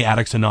Anime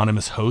Addicts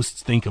Anonymous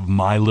hosts think of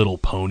My Little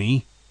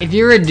Pony? If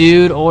you're a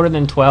dude older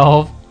than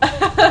 12,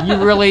 you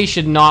really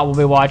should not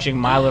be watching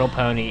My Little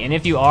Pony. And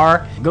if you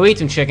are, go eat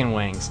some chicken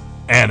wings.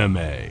 Anime.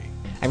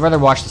 I'd rather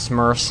watch the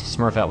Smurfs.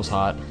 Smurfette was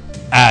hot.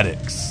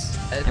 Addicts.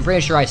 I'm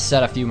pretty sure I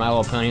set a few My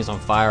Little Ponies on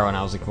fire when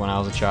I was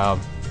a child.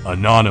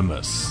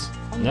 Anonymous.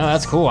 No,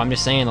 that's cool. I'm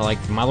just saying that,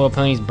 like, My Little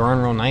Ponies burn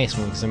real nice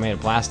because they're made of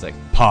plastic.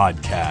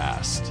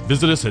 Podcast.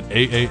 Visit us at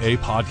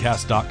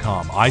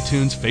aaapodcast.com,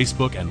 iTunes,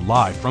 Facebook, and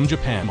live from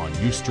Japan on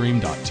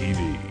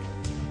ustream.tv.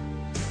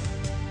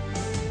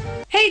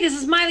 Hey, this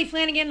is Miley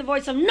Flanagan, the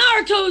voice of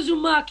Naruto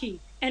Uzumaki,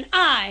 and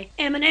I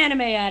am an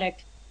anime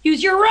addict.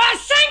 Use your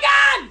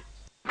Rasengan!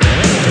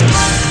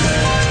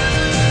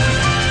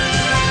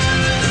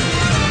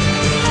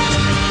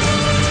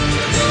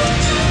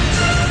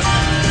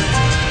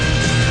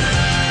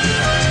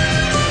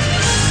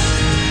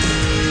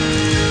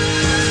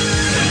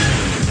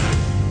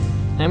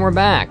 And we're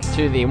back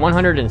to the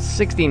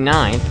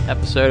 169th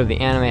episode of the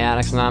Anime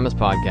Addicts Anonymous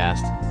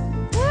podcast.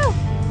 Woo!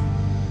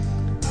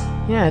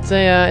 Yeah,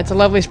 it's a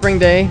lovely spring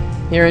day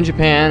here in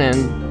Japan,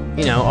 and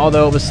you know,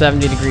 although it was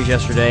 70 degrees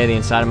yesterday, the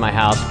inside of my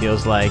house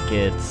feels like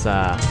it's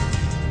a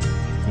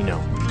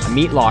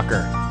meat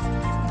locker,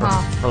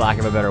 for lack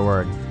of a better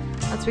word.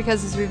 That's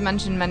because, as we've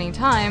mentioned many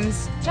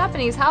times,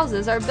 Japanese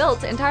houses are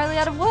built entirely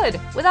out of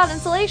wood, without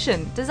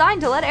insulation,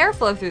 designed to let air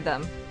flow through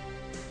them.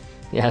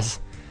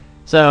 Yes.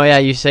 So, yeah,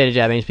 you say to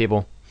Japanese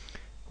people,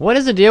 what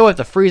is the deal with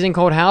the freezing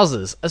cold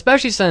houses?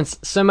 Especially since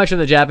so much of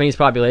the Japanese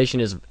population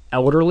is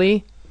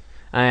elderly.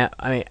 I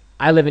mean,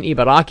 I live in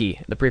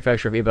Ibaraki, the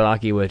prefecture of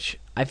Ibaraki, which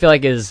I feel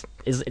like is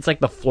it's like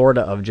the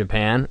Florida of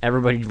Japan.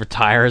 Everybody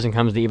retires and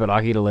comes to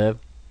Ibaraki to live.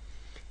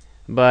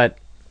 But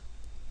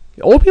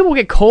old people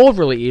get cold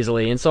really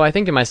easily, and so I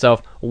think to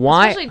myself,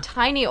 why... Especially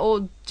tiny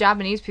old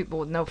Japanese people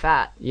with no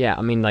fat. Yeah,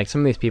 I mean, like,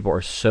 some of these people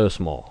are so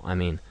small. I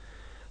mean,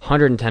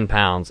 110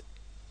 pounds...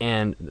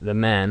 and the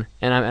men,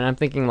 and I'm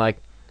thinking, like,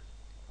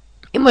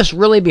 it must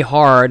really be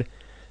hard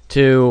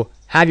to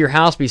have your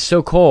house be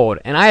so cold.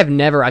 And I've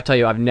never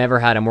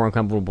had a more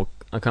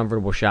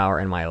uncomfortable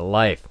shower in my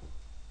life.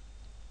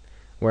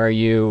 Where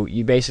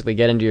you basically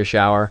get into your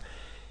shower,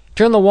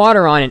 turn the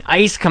water on, and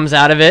ice comes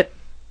out of it.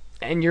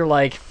 and you're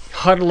like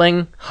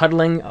huddling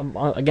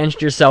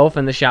against yourself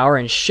in the shower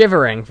and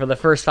shivering for the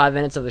first 5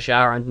 minutes of the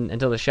shower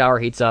until the shower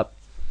heats up.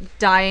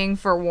 Dying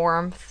for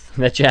warmth.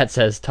 The chat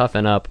says,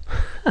 toughen up.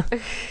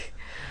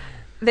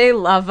 They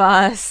love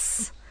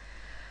us.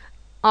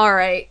 All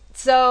right,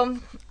 so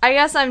I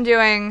guess I'm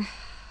doing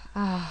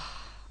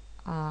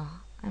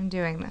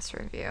this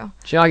review.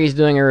 Shaggy's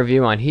doing a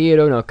review on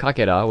Hiro no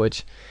Kakera,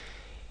 which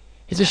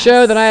is a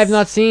show that I have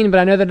not seen, but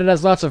I know that it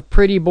has lots of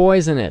pretty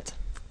boys in it.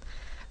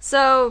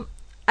 So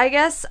I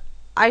guess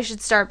I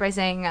should start by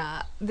saying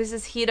this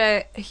is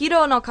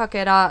Hiro no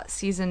Kakera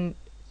season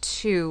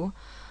 2.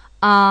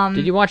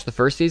 Did you watch the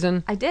first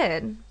season? I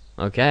did.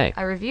 Okay.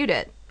 I reviewed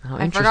it. Oh,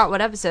 I forgot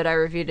what episode I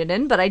reviewed it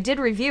in, but I did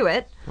review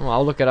it. Well,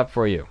 I'll look it up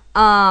for you.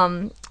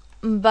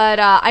 But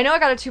I know I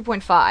got a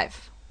 2.5,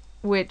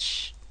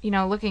 which,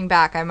 looking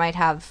back, I might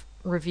have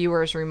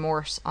reviewer's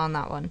remorse on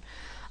that one.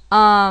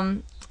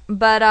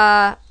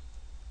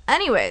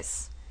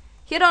 Anyways,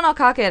 Hiro no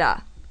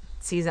Kakera,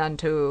 season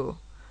 2.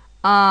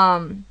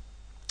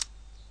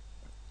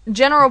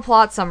 General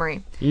plot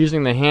summary.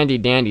 Using the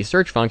handy-dandy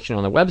search function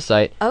on the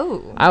website,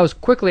 Oh. I was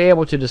quickly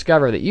able to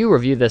discover that you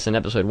reviewed this in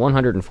episode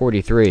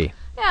 143.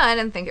 Yeah, I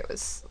didn't think it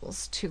was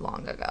too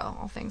long ago,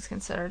 all things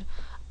considered.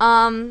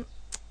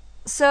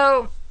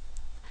 So,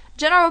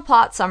 general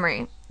plot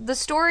summary. The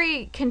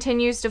story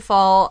continues to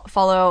follow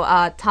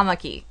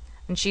Tamaki,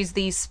 and she's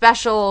the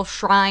special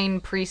shrine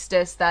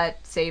priestess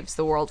that saves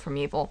the world from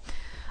evil.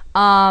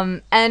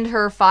 And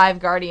her 5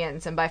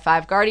 guardians, and by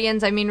 5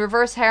 guardians, I mean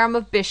reverse harem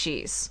of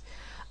Bishis.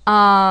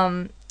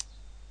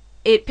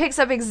 It picks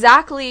up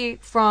exactly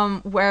from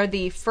where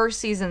the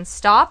first season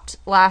stopped,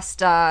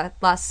 last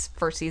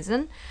first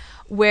season,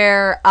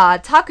 where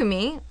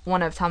Takumi,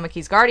 one of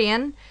Tamaki's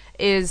guardian,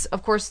 is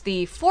of course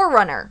the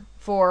forerunner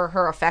for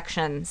her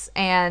affections,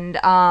 and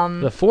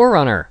The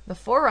Forerunner. the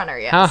forerunner,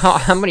 yes.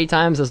 How many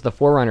times does the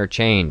Forerunner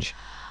change?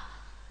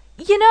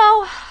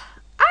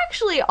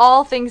 Actually,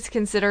 all things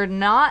considered,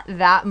 not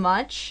that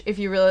much if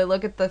you really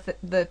look at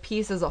the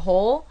piece as a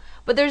whole.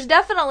 But there's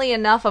definitely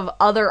enough of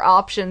other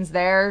options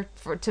there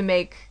to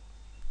make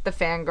the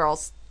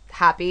fangirls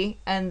happy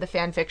and the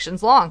fan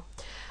fictions long.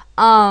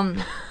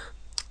 That's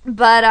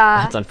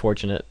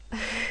unfortunate.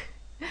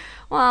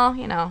 Well,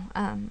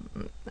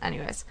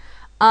 anyways.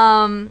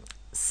 But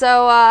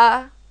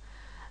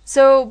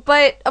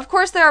of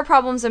course there are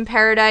problems in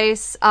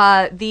Paradise.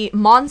 The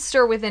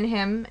monster within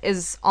him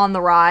is on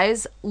the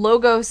rise.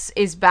 Logos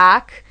is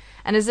back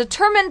and is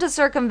determined to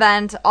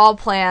circumvent all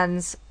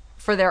plans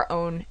for their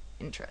own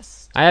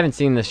interest. I haven't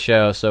seen this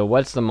show, so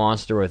what's the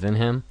monster within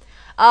him?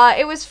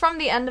 It was from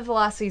the end of the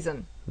last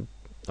season.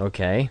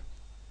 Okay.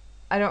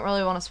 I don't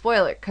really want to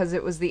spoil it because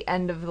it was the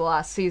end of the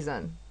last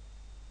season.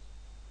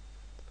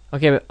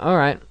 Okay, but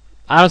alright.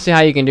 I don't see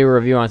how you can do a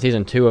review on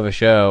season 2 of a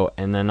show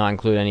and then not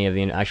include any of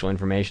the actual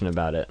information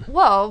about it.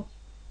 Well,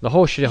 The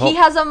whole shit. he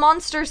has a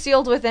monster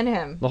sealed within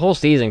him. The whole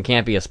season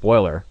can't be a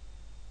spoiler.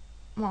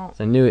 Well,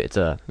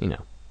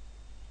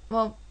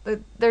 Well,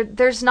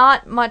 there's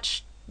not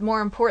much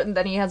more important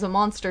than he has a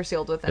monster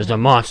sealed within there's him. a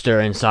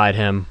monster inside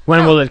him.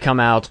 When will it come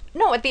out?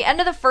 No, at the end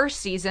of the first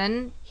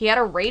season, he had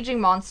a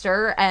raging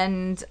monster,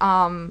 and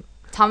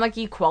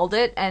Tamaki quelled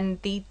it,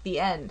 and the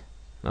end.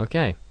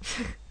 Okay.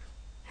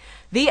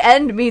 The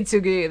end,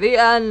 Mitsugi. The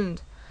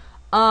end.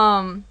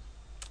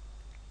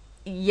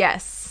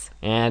 Yes.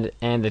 And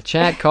the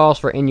chat calls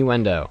for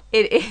innuendo.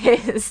 It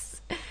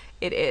is.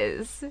 It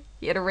is.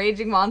 He had a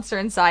raging monster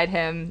inside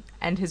him,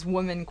 and his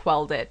woman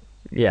quelled it.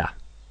 Yeah.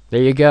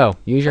 There you go.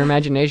 Use your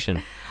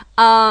imagination.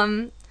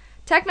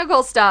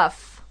 Technical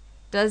stuff.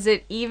 Does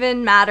it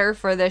even matter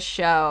for this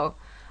show?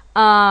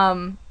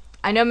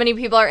 I know many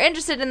people are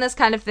interested in this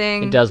kind of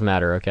thing. It does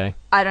matter, okay?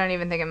 I don't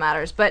even think it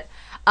matters. But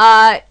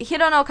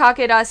Hiro no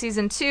Kakera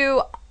Season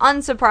 2,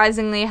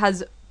 unsurprisingly,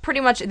 has pretty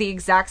much the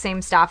exact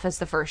same staff as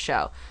the first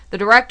show. The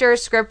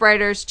directors,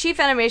 scriptwriters, chief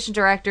animation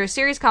director,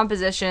 series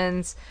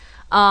compositions,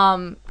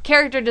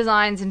 character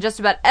designs, and just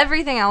about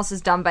everything else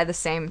is done by the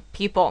same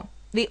people.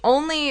 The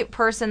only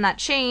person that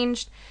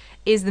changed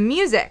is the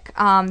music.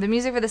 The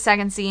music for the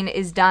second scene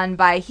is done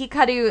by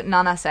Hikaru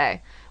Nanase,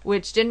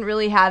 which didn't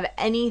really have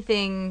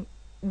anything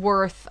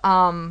worth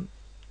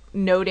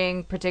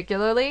noting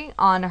particularly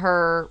on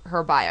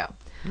her bio.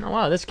 Oh,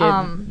 wow, this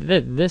game,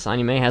 this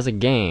anime has a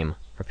game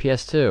for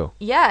PS2.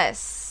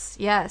 Yes.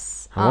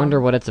 I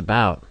wonder what it's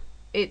about.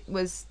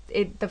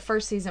 The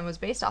first season was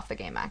based off the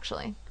game,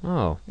 actually.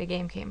 Oh. The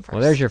game came first.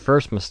 Well, there's your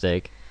first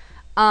mistake.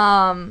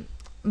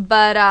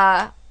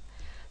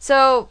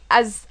 So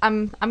as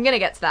I'm gonna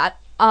get to that.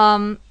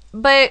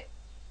 But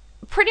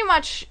pretty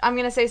much I'm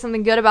gonna say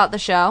something good about the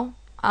show.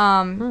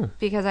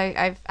 Because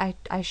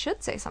I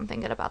should say something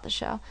good about the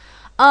show.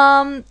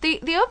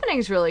 The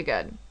opening's really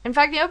good. In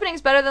fact, the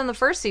opening's better than the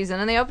first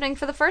season, and the opening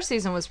for the first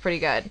season was pretty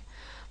good.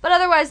 But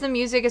otherwise, the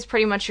music is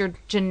pretty much your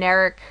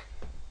generic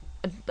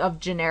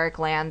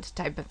land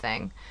type of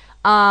thing.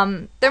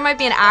 There might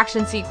be an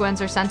action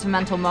sequence or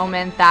sentimental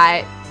moment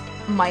that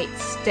might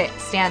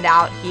stand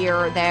out here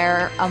or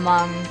there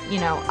among,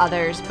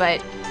 others,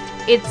 but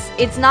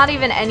it's not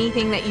even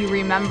anything that you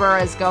remember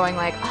as going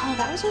like, oh,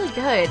 that was really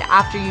good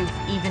after you've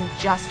even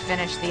just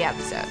finished the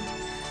episode.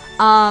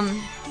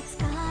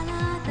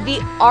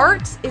 The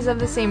art is of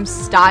the same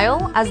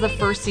style as the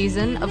first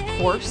season, of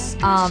course,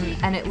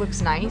 and it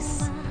looks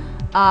nice.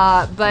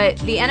 But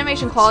the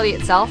animation quality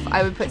itself,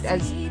 I would put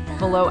as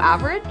below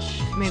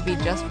average, maybe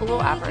just below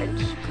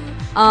average.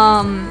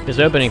 This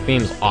opening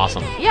theme is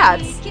awesome. Yeah,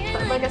 it's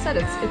like I said,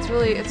 it's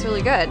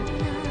really good.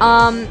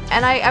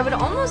 And I would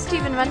almost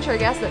even venture a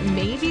guess that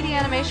maybe the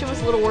animation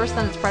was a little worse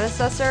than its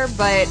predecessor,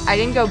 but I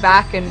didn't go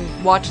back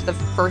and watch the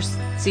first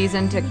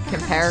season to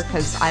compare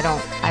because I'm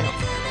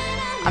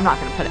not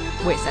gonna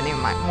waste any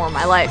more of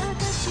my life.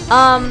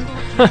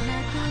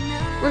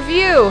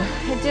 Review.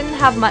 It didn't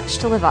have much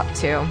to live up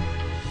to.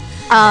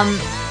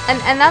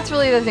 And that's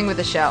really the thing with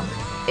the show.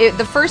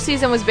 The first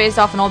season was based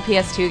off an old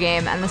PS2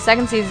 game, and the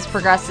second season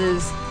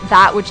progresses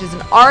that which is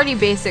an already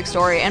basic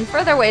story in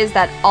further ways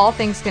that, all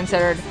things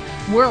considered,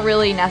 weren't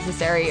really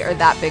necessary or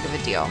that big of a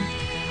deal.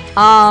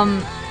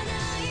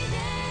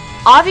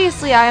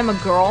 Obviously, I am a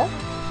girl.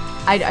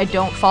 I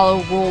don't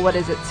follow Rule,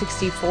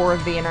 64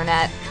 of the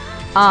internet.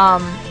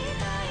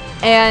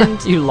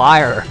 And You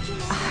liar.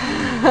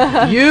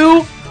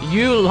 You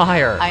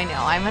liar. I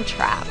know, I'm a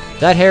trap.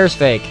 That hair's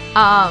fake.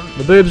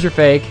 The boobs are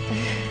fake.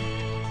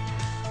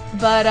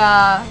 But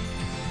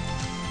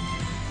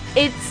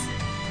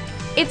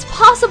it's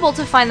possible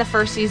to find the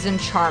first season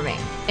charming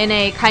in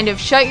a kind of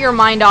shut your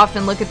mind off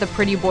and look at the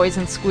pretty boys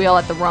and squeal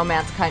at the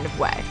romance kind of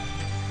way.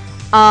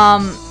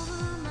 But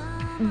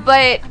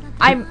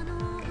I'm...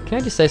 Can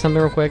I just say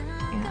something real quick?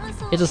 Yeah.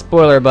 It's a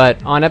spoiler,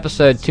 but on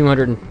episode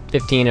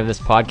 215 of this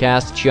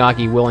podcast,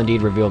 Chiaki will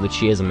indeed reveal that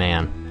she is a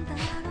man.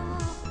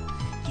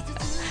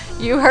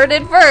 You heard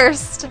it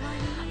first.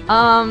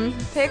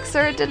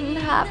 Pixar, it didn't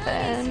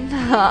happen.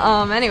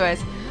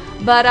 Anyways.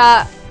 But,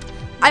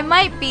 I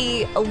might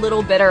be a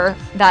little bitter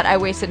that I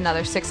wasted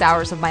another 6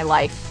 hours of my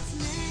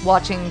life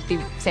watching the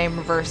same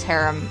reverse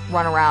harem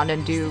run around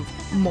and do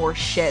more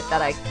shit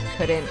that I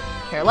couldn't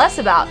care less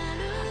about.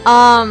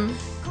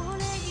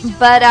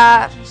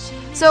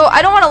 So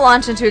I don't want to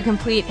launch into a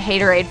complete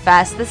haterade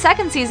fest. The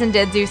second season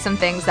did do some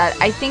things that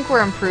I think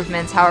were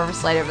improvements, however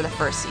slight, over the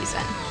first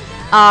season.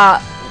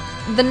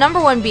 The number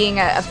one being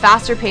a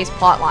faster paced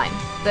plotline.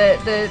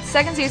 The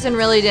second season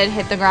really did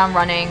hit the ground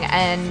running,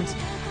 and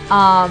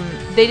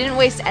they didn't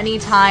waste any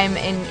time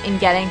in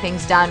getting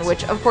things done,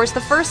 which, of course,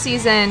 it's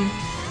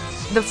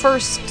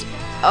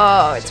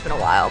been a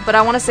while, but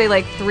I want to say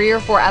like 3 or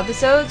 4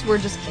 episodes were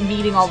just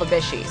meeting all the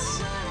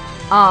bishies.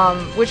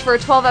 Which for a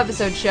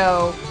 12-episode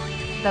show,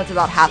 that's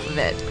about half of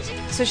it.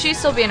 So she's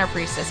still being a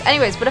priestess.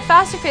 Anyways, but a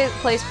faster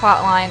paced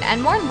plotline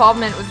and more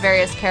involvement with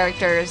various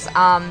characters,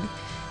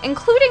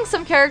 including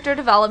some character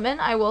development,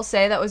 I will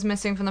say, that was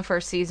missing from the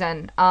first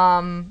season.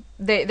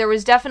 There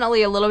was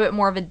definitely a little bit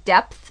more of a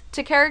depth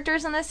to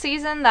characters in this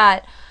season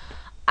that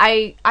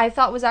I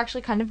thought was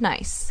actually kind of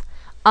nice.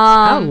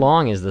 How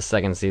long is the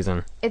second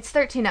season? It's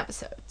 13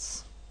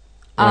 episodes.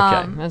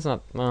 Okay, that's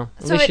not... Well,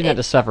 at least you didn't have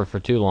to suffer for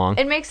too long.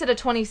 It makes it a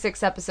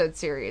 26-episode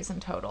series in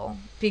total.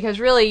 Because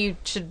really, you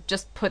should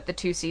just put the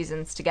 2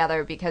 seasons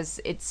together because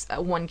it's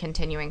one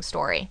continuing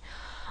story.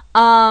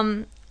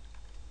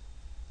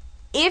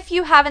 If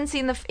you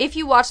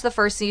watched the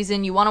first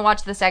season, you want to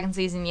watch the second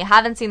season, you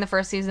haven't seen the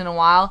first season in a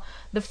while,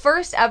 the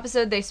first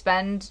episode they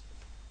spend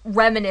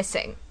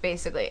reminiscing,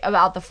 basically,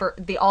 about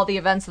all the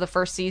events of the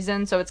first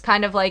season. So it's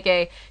kind of like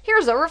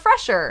here's a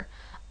refresher.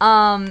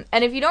 And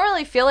if you don't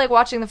really feel like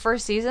watching the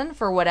first season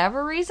for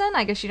whatever reason,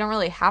 I guess you don't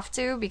really have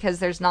to, because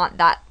there's not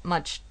that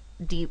much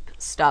deep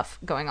stuff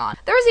going on.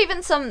 There was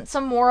even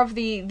some more of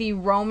the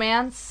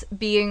romance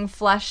being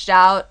fleshed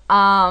out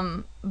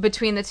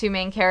between the 2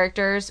 main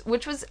characters,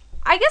 which was,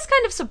 I guess,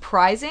 kind of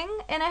surprising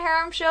in a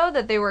harem show,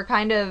 that they were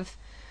kind of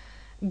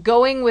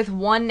going with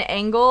one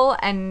angle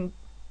and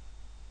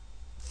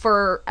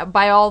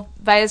by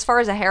as far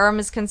as a harem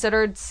is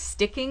considered,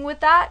 sticking with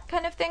that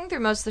kind of thing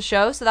through most of the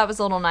show. So that was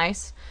a little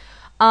nice.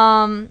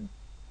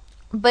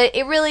 But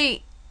it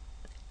really,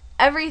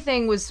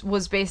 everything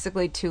was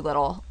basically too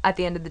little at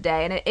the end of the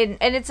day, and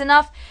it's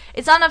not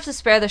enough to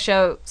spare the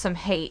show some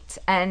hate.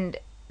 And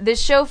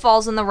this show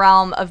falls in the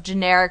realm of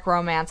generic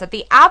romance at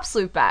the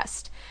absolute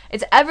best.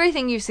 It's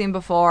everything you've seen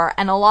before,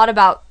 and a lot of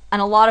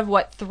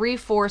what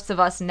 3/4 of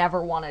us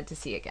never wanted to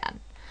see again.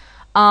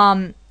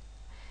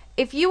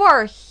 If you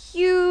are a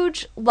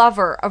huge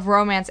lover of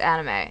romance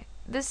anime,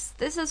 this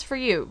is for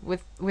you,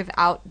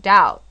 without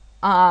doubt.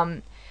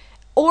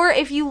 Or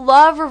if you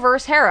love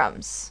reverse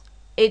harems,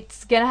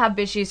 it's gonna have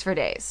bishies for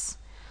days.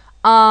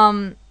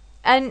 And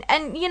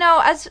you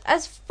know,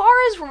 as far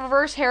as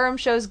reverse harem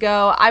shows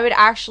go, I would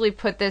actually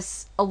put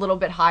this a little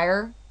bit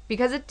higher,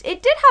 because it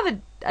did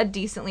have a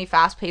decently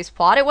fast-paced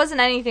plot. It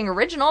wasn't anything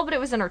original, but it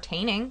was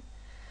entertaining.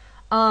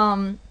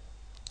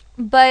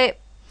 But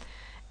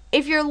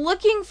if you're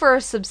looking for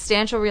a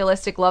substantial,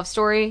 realistic love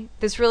story,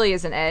 this really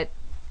isn't it.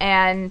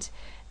 And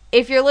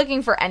if you're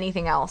looking for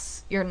anything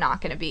else, you're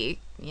not going to be,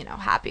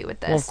 happy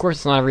with this. Well, of course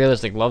it's not a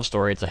realistic love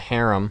story. It's a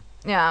harem.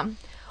 Yeah.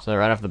 So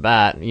right off the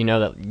bat,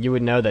 you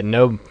would know that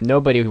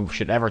nobody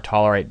should ever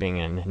tolerate being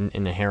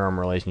in a harem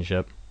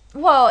relationship.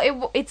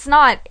 Well, it's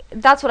not.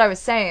 That's what I was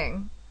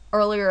saying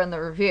earlier in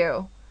the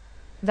review.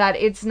 That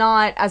it's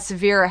not as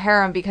severe a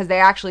harem because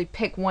they actually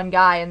pick one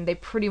guy and they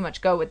pretty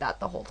much go with that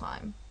the whole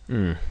time.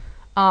 That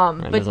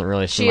But doesn't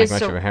really she seem like is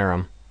much so- of a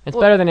harem. It's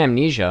better than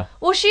Amnesia.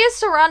 Well, she is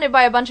surrounded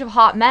by a bunch of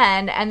hot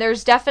men, and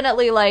there's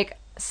definitely like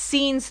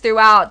scenes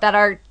throughout that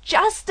are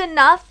just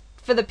enough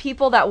for the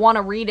people that want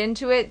to read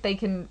into it. They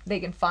can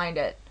find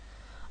it.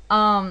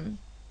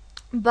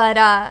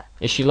 But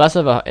Is she less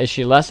of a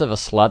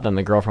slut than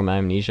the girl from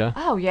Amnesia?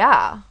 oh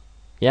yeah.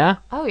 Yeah.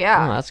 Oh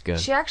yeah. Oh, that's good.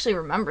 She actually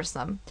remembers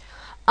them.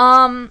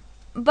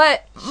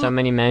 But So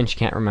many men she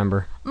can't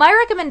remember. my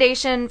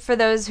recommendation for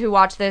those who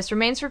watch this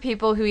remains for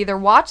people who either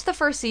watched the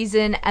first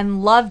season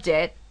and loved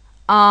it,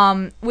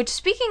 which,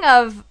 speaking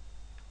of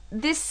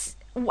this,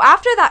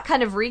 after that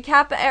kind of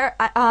recap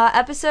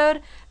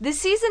episode,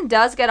 this season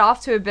does get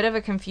off to a bit of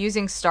a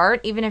confusing start,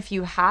 even if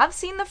you have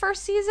seen the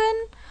first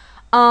season.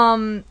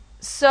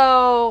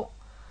 So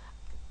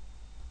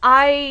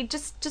I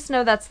just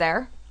know that's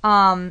there.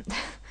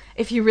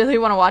 If you really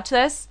want to watch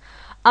this.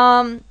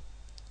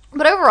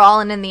 But overall,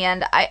 and in the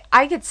end,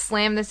 I could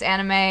slam this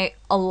anime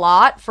a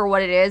lot for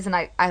what it is, and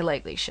I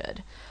likely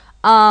should.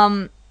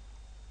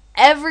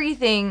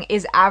 Everything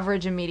is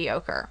average and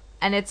mediocre,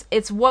 and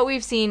it's what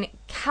we've seen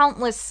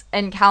countless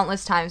and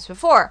countless times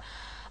before.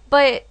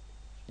 But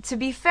to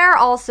be fair,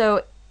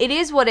 also, it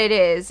is what it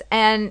is,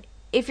 and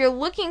if you're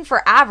looking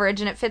for average,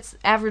 and it fits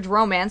average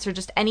romance, or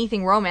just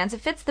anything romance,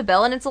 it fits the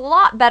bill, and it's a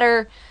lot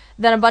better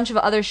than a bunch of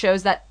other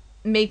shows that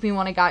make me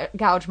want to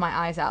gouge my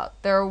eyes out.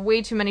 There are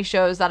way too many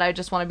shows that I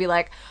just want to be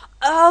like,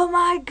 oh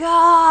my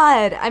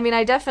god! I mean,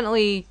 I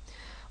definitely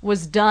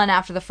was done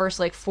after the first,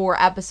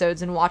 4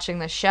 episodes in watching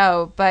the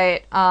show,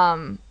 but,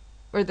 or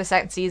the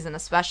second season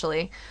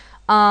especially.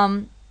 But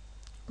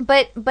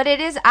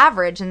it is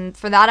average, and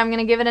for that I'm going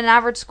to give it an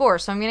average score,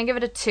 so I'm going to give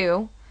it a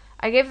 2.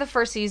 I gave the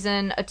first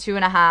season a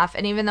 2.5,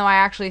 and even though I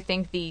actually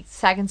think the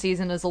second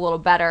season is a little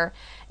better,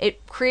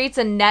 it creates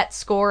a net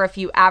score, if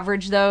you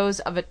average those,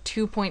 of a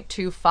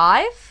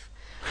 2.25,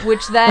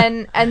 which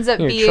then ends up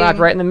You're being... trapped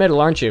right in the middle,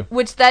 aren't you?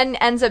 Which then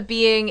ends up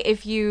being,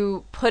 if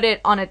you put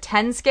it on a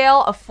 10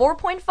 scale, a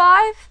 4.5,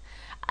 and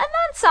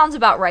that sounds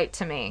about right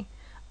to me.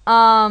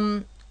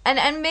 And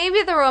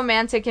maybe the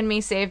romantic in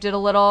me saved it a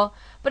little,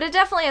 but it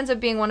definitely ends up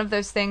being one of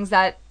those things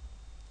that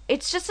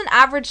it's just an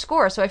average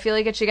score, so I feel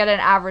like it should get an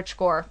average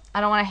score.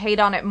 I don't want to hate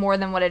on it more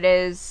than what it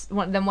is,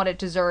 than what it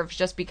deserves,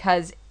 just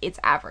because it's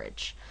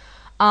average.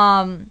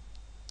 But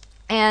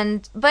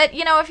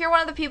if you're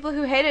one of the people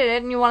who hated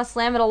it and you want to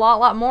slam it a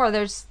lot more,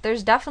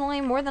 there's definitely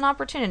more than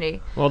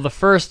opportunity. Well, the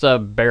first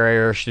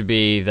barrier should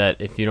be that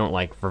if you don't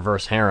like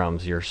reverse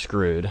harems, you're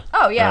screwed.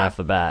 Oh, yeah. Right off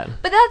the bat.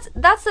 But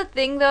that's the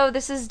thing, though.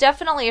 This is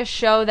definitely a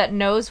show that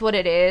knows what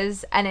it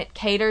is, and it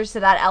caters to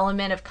that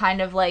element of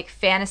kind of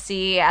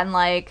fantasy and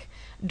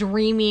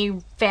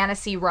dreamy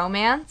fantasy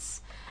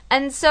romance.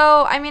 And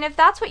so, I mean, if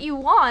that's what you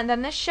want,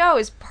 then this show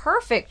is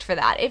perfect for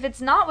that. If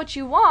it's not what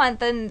you want,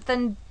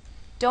 then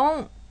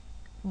don't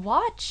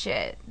watch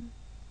it.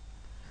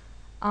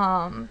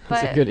 But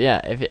It's a good, yeah.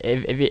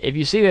 If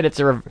you see that it's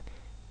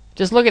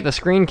just look at the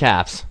screen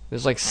caps.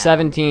 There's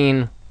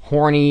 17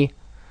 horny,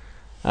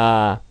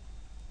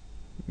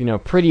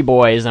 pretty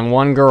boys and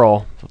one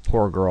girl.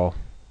 Poor girl.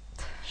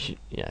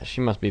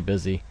 She must be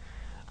busy.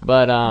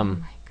 But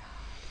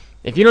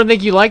if you don't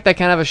think you like that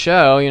kind of a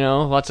show,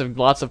 lots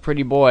of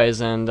pretty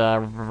boys and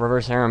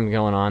reverse harem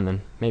going on,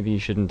 then maybe you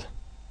shouldn't.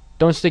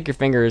 Don't stick your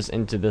fingers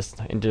into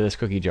this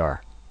cookie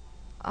jar.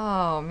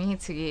 Oh,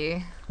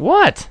 Mitsugi.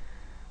 What?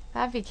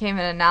 That became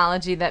an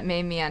analogy that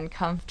made me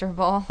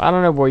uncomfortable. I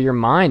don't know where your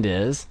mind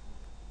is.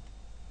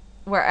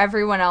 Where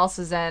everyone else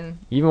is in.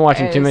 You've been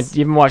watching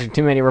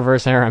too many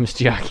reverse harems,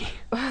 Chiaki.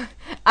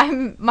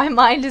 My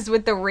mind is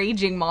with the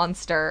raging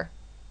monster.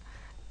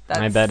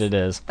 I bet it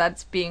is.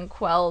 That's being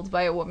quelled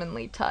by a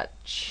womanly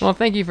touch. Well,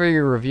 thank you for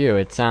your review.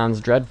 It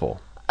sounds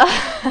dreadful.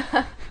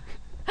 I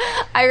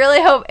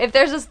really hope if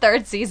there's a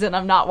third season,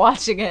 I'm not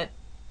watching it.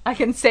 I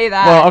can say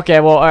that. Well, okay.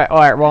 Well, all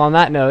right. Well, on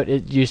that note,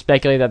 do you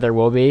speculate that there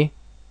will be?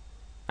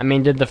 I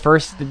mean, did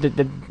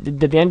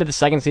the end of the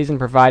second season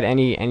provide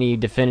any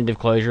definitive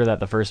closure that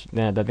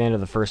the end of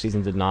the first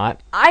season did not?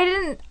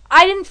 I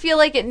didn't feel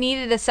like it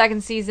needed a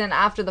second season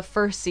after the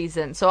first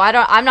season, so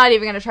I'm not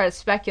even going to try to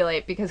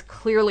speculate because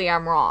clearly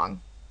I'm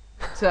wrong.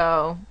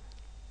 So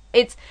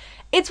it's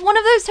one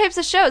of those types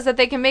of shows that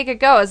they can make it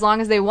go as long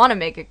as they want to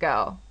make it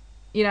go.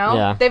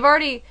 Yeah. They've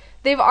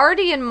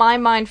already in my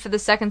mind for the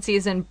second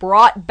season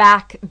brought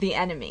back the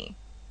enemy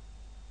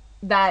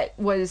that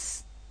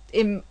was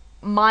in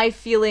my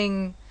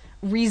feeling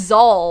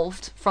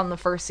resolved from the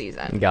first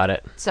season. Got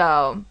it.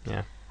 So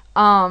yeah.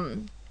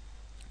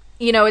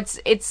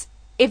 It's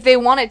if they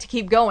want it to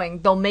keep going,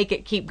 they'll make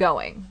it keep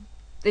going.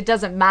 It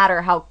doesn't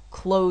matter how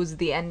close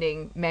the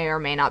ending may or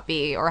may not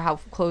be, or how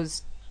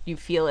close you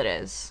feel it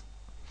is.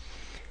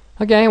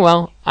 Okay,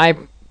 well, I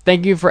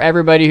thank you for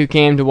everybody who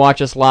came to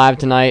watch us live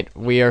tonight.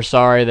 We are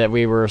sorry that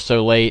we were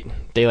so late.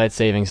 Daylight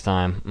savings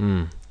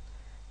time.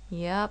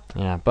 Yep.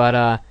 Yeah,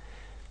 but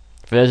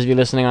for those of you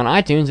listening on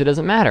iTunes, it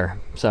doesn't matter.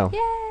 So Yay!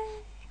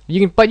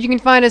 you can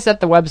find us at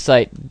the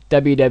website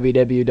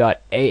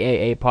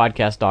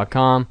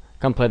www.aaapodcast.com.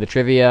 Come play the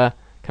trivia.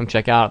 Come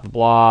check out the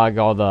blog,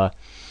 all the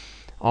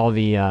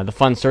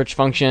fun search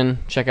function.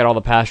 Check out all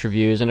the past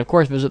reviews, and of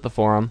course visit the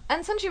forum.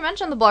 And since you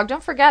mentioned the blog,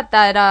 don't forget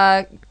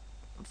that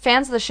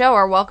fans of the show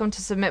are welcome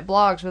to submit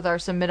blogs with our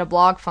submit a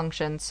blog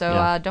function.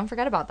 So don't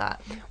forget about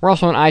that. We're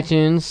also on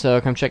iTunes, so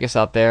come check us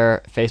out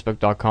there.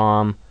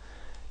 Facebook.com.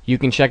 You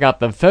can check out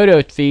the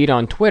photo feed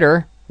on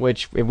Twitter,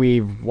 which if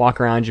we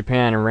walk around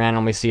Japan and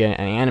randomly see an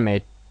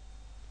anime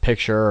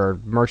picture or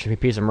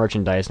piece of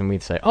merchandise, and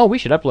we'd say, "Oh, we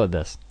should upload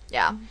this."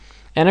 Yeah.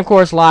 And of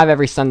course, live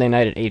every Sunday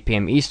night at 8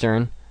 p.m.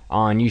 Eastern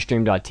on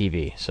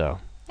Ustream.tv. So,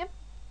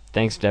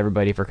 thanks to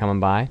everybody for coming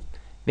by.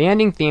 The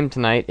ending theme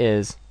tonight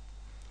is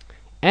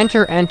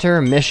Enter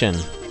Enter Mission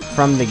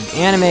from the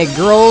anime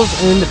Girls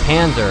und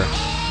Panzer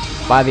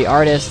by the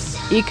artist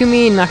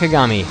Ikumi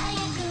Nakagami.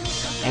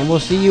 And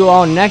we'll see you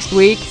all next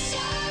week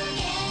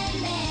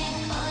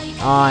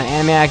on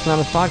Anime Addicts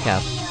Anonymous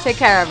Podcast. Take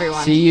care,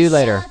 everyone. See you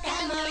later.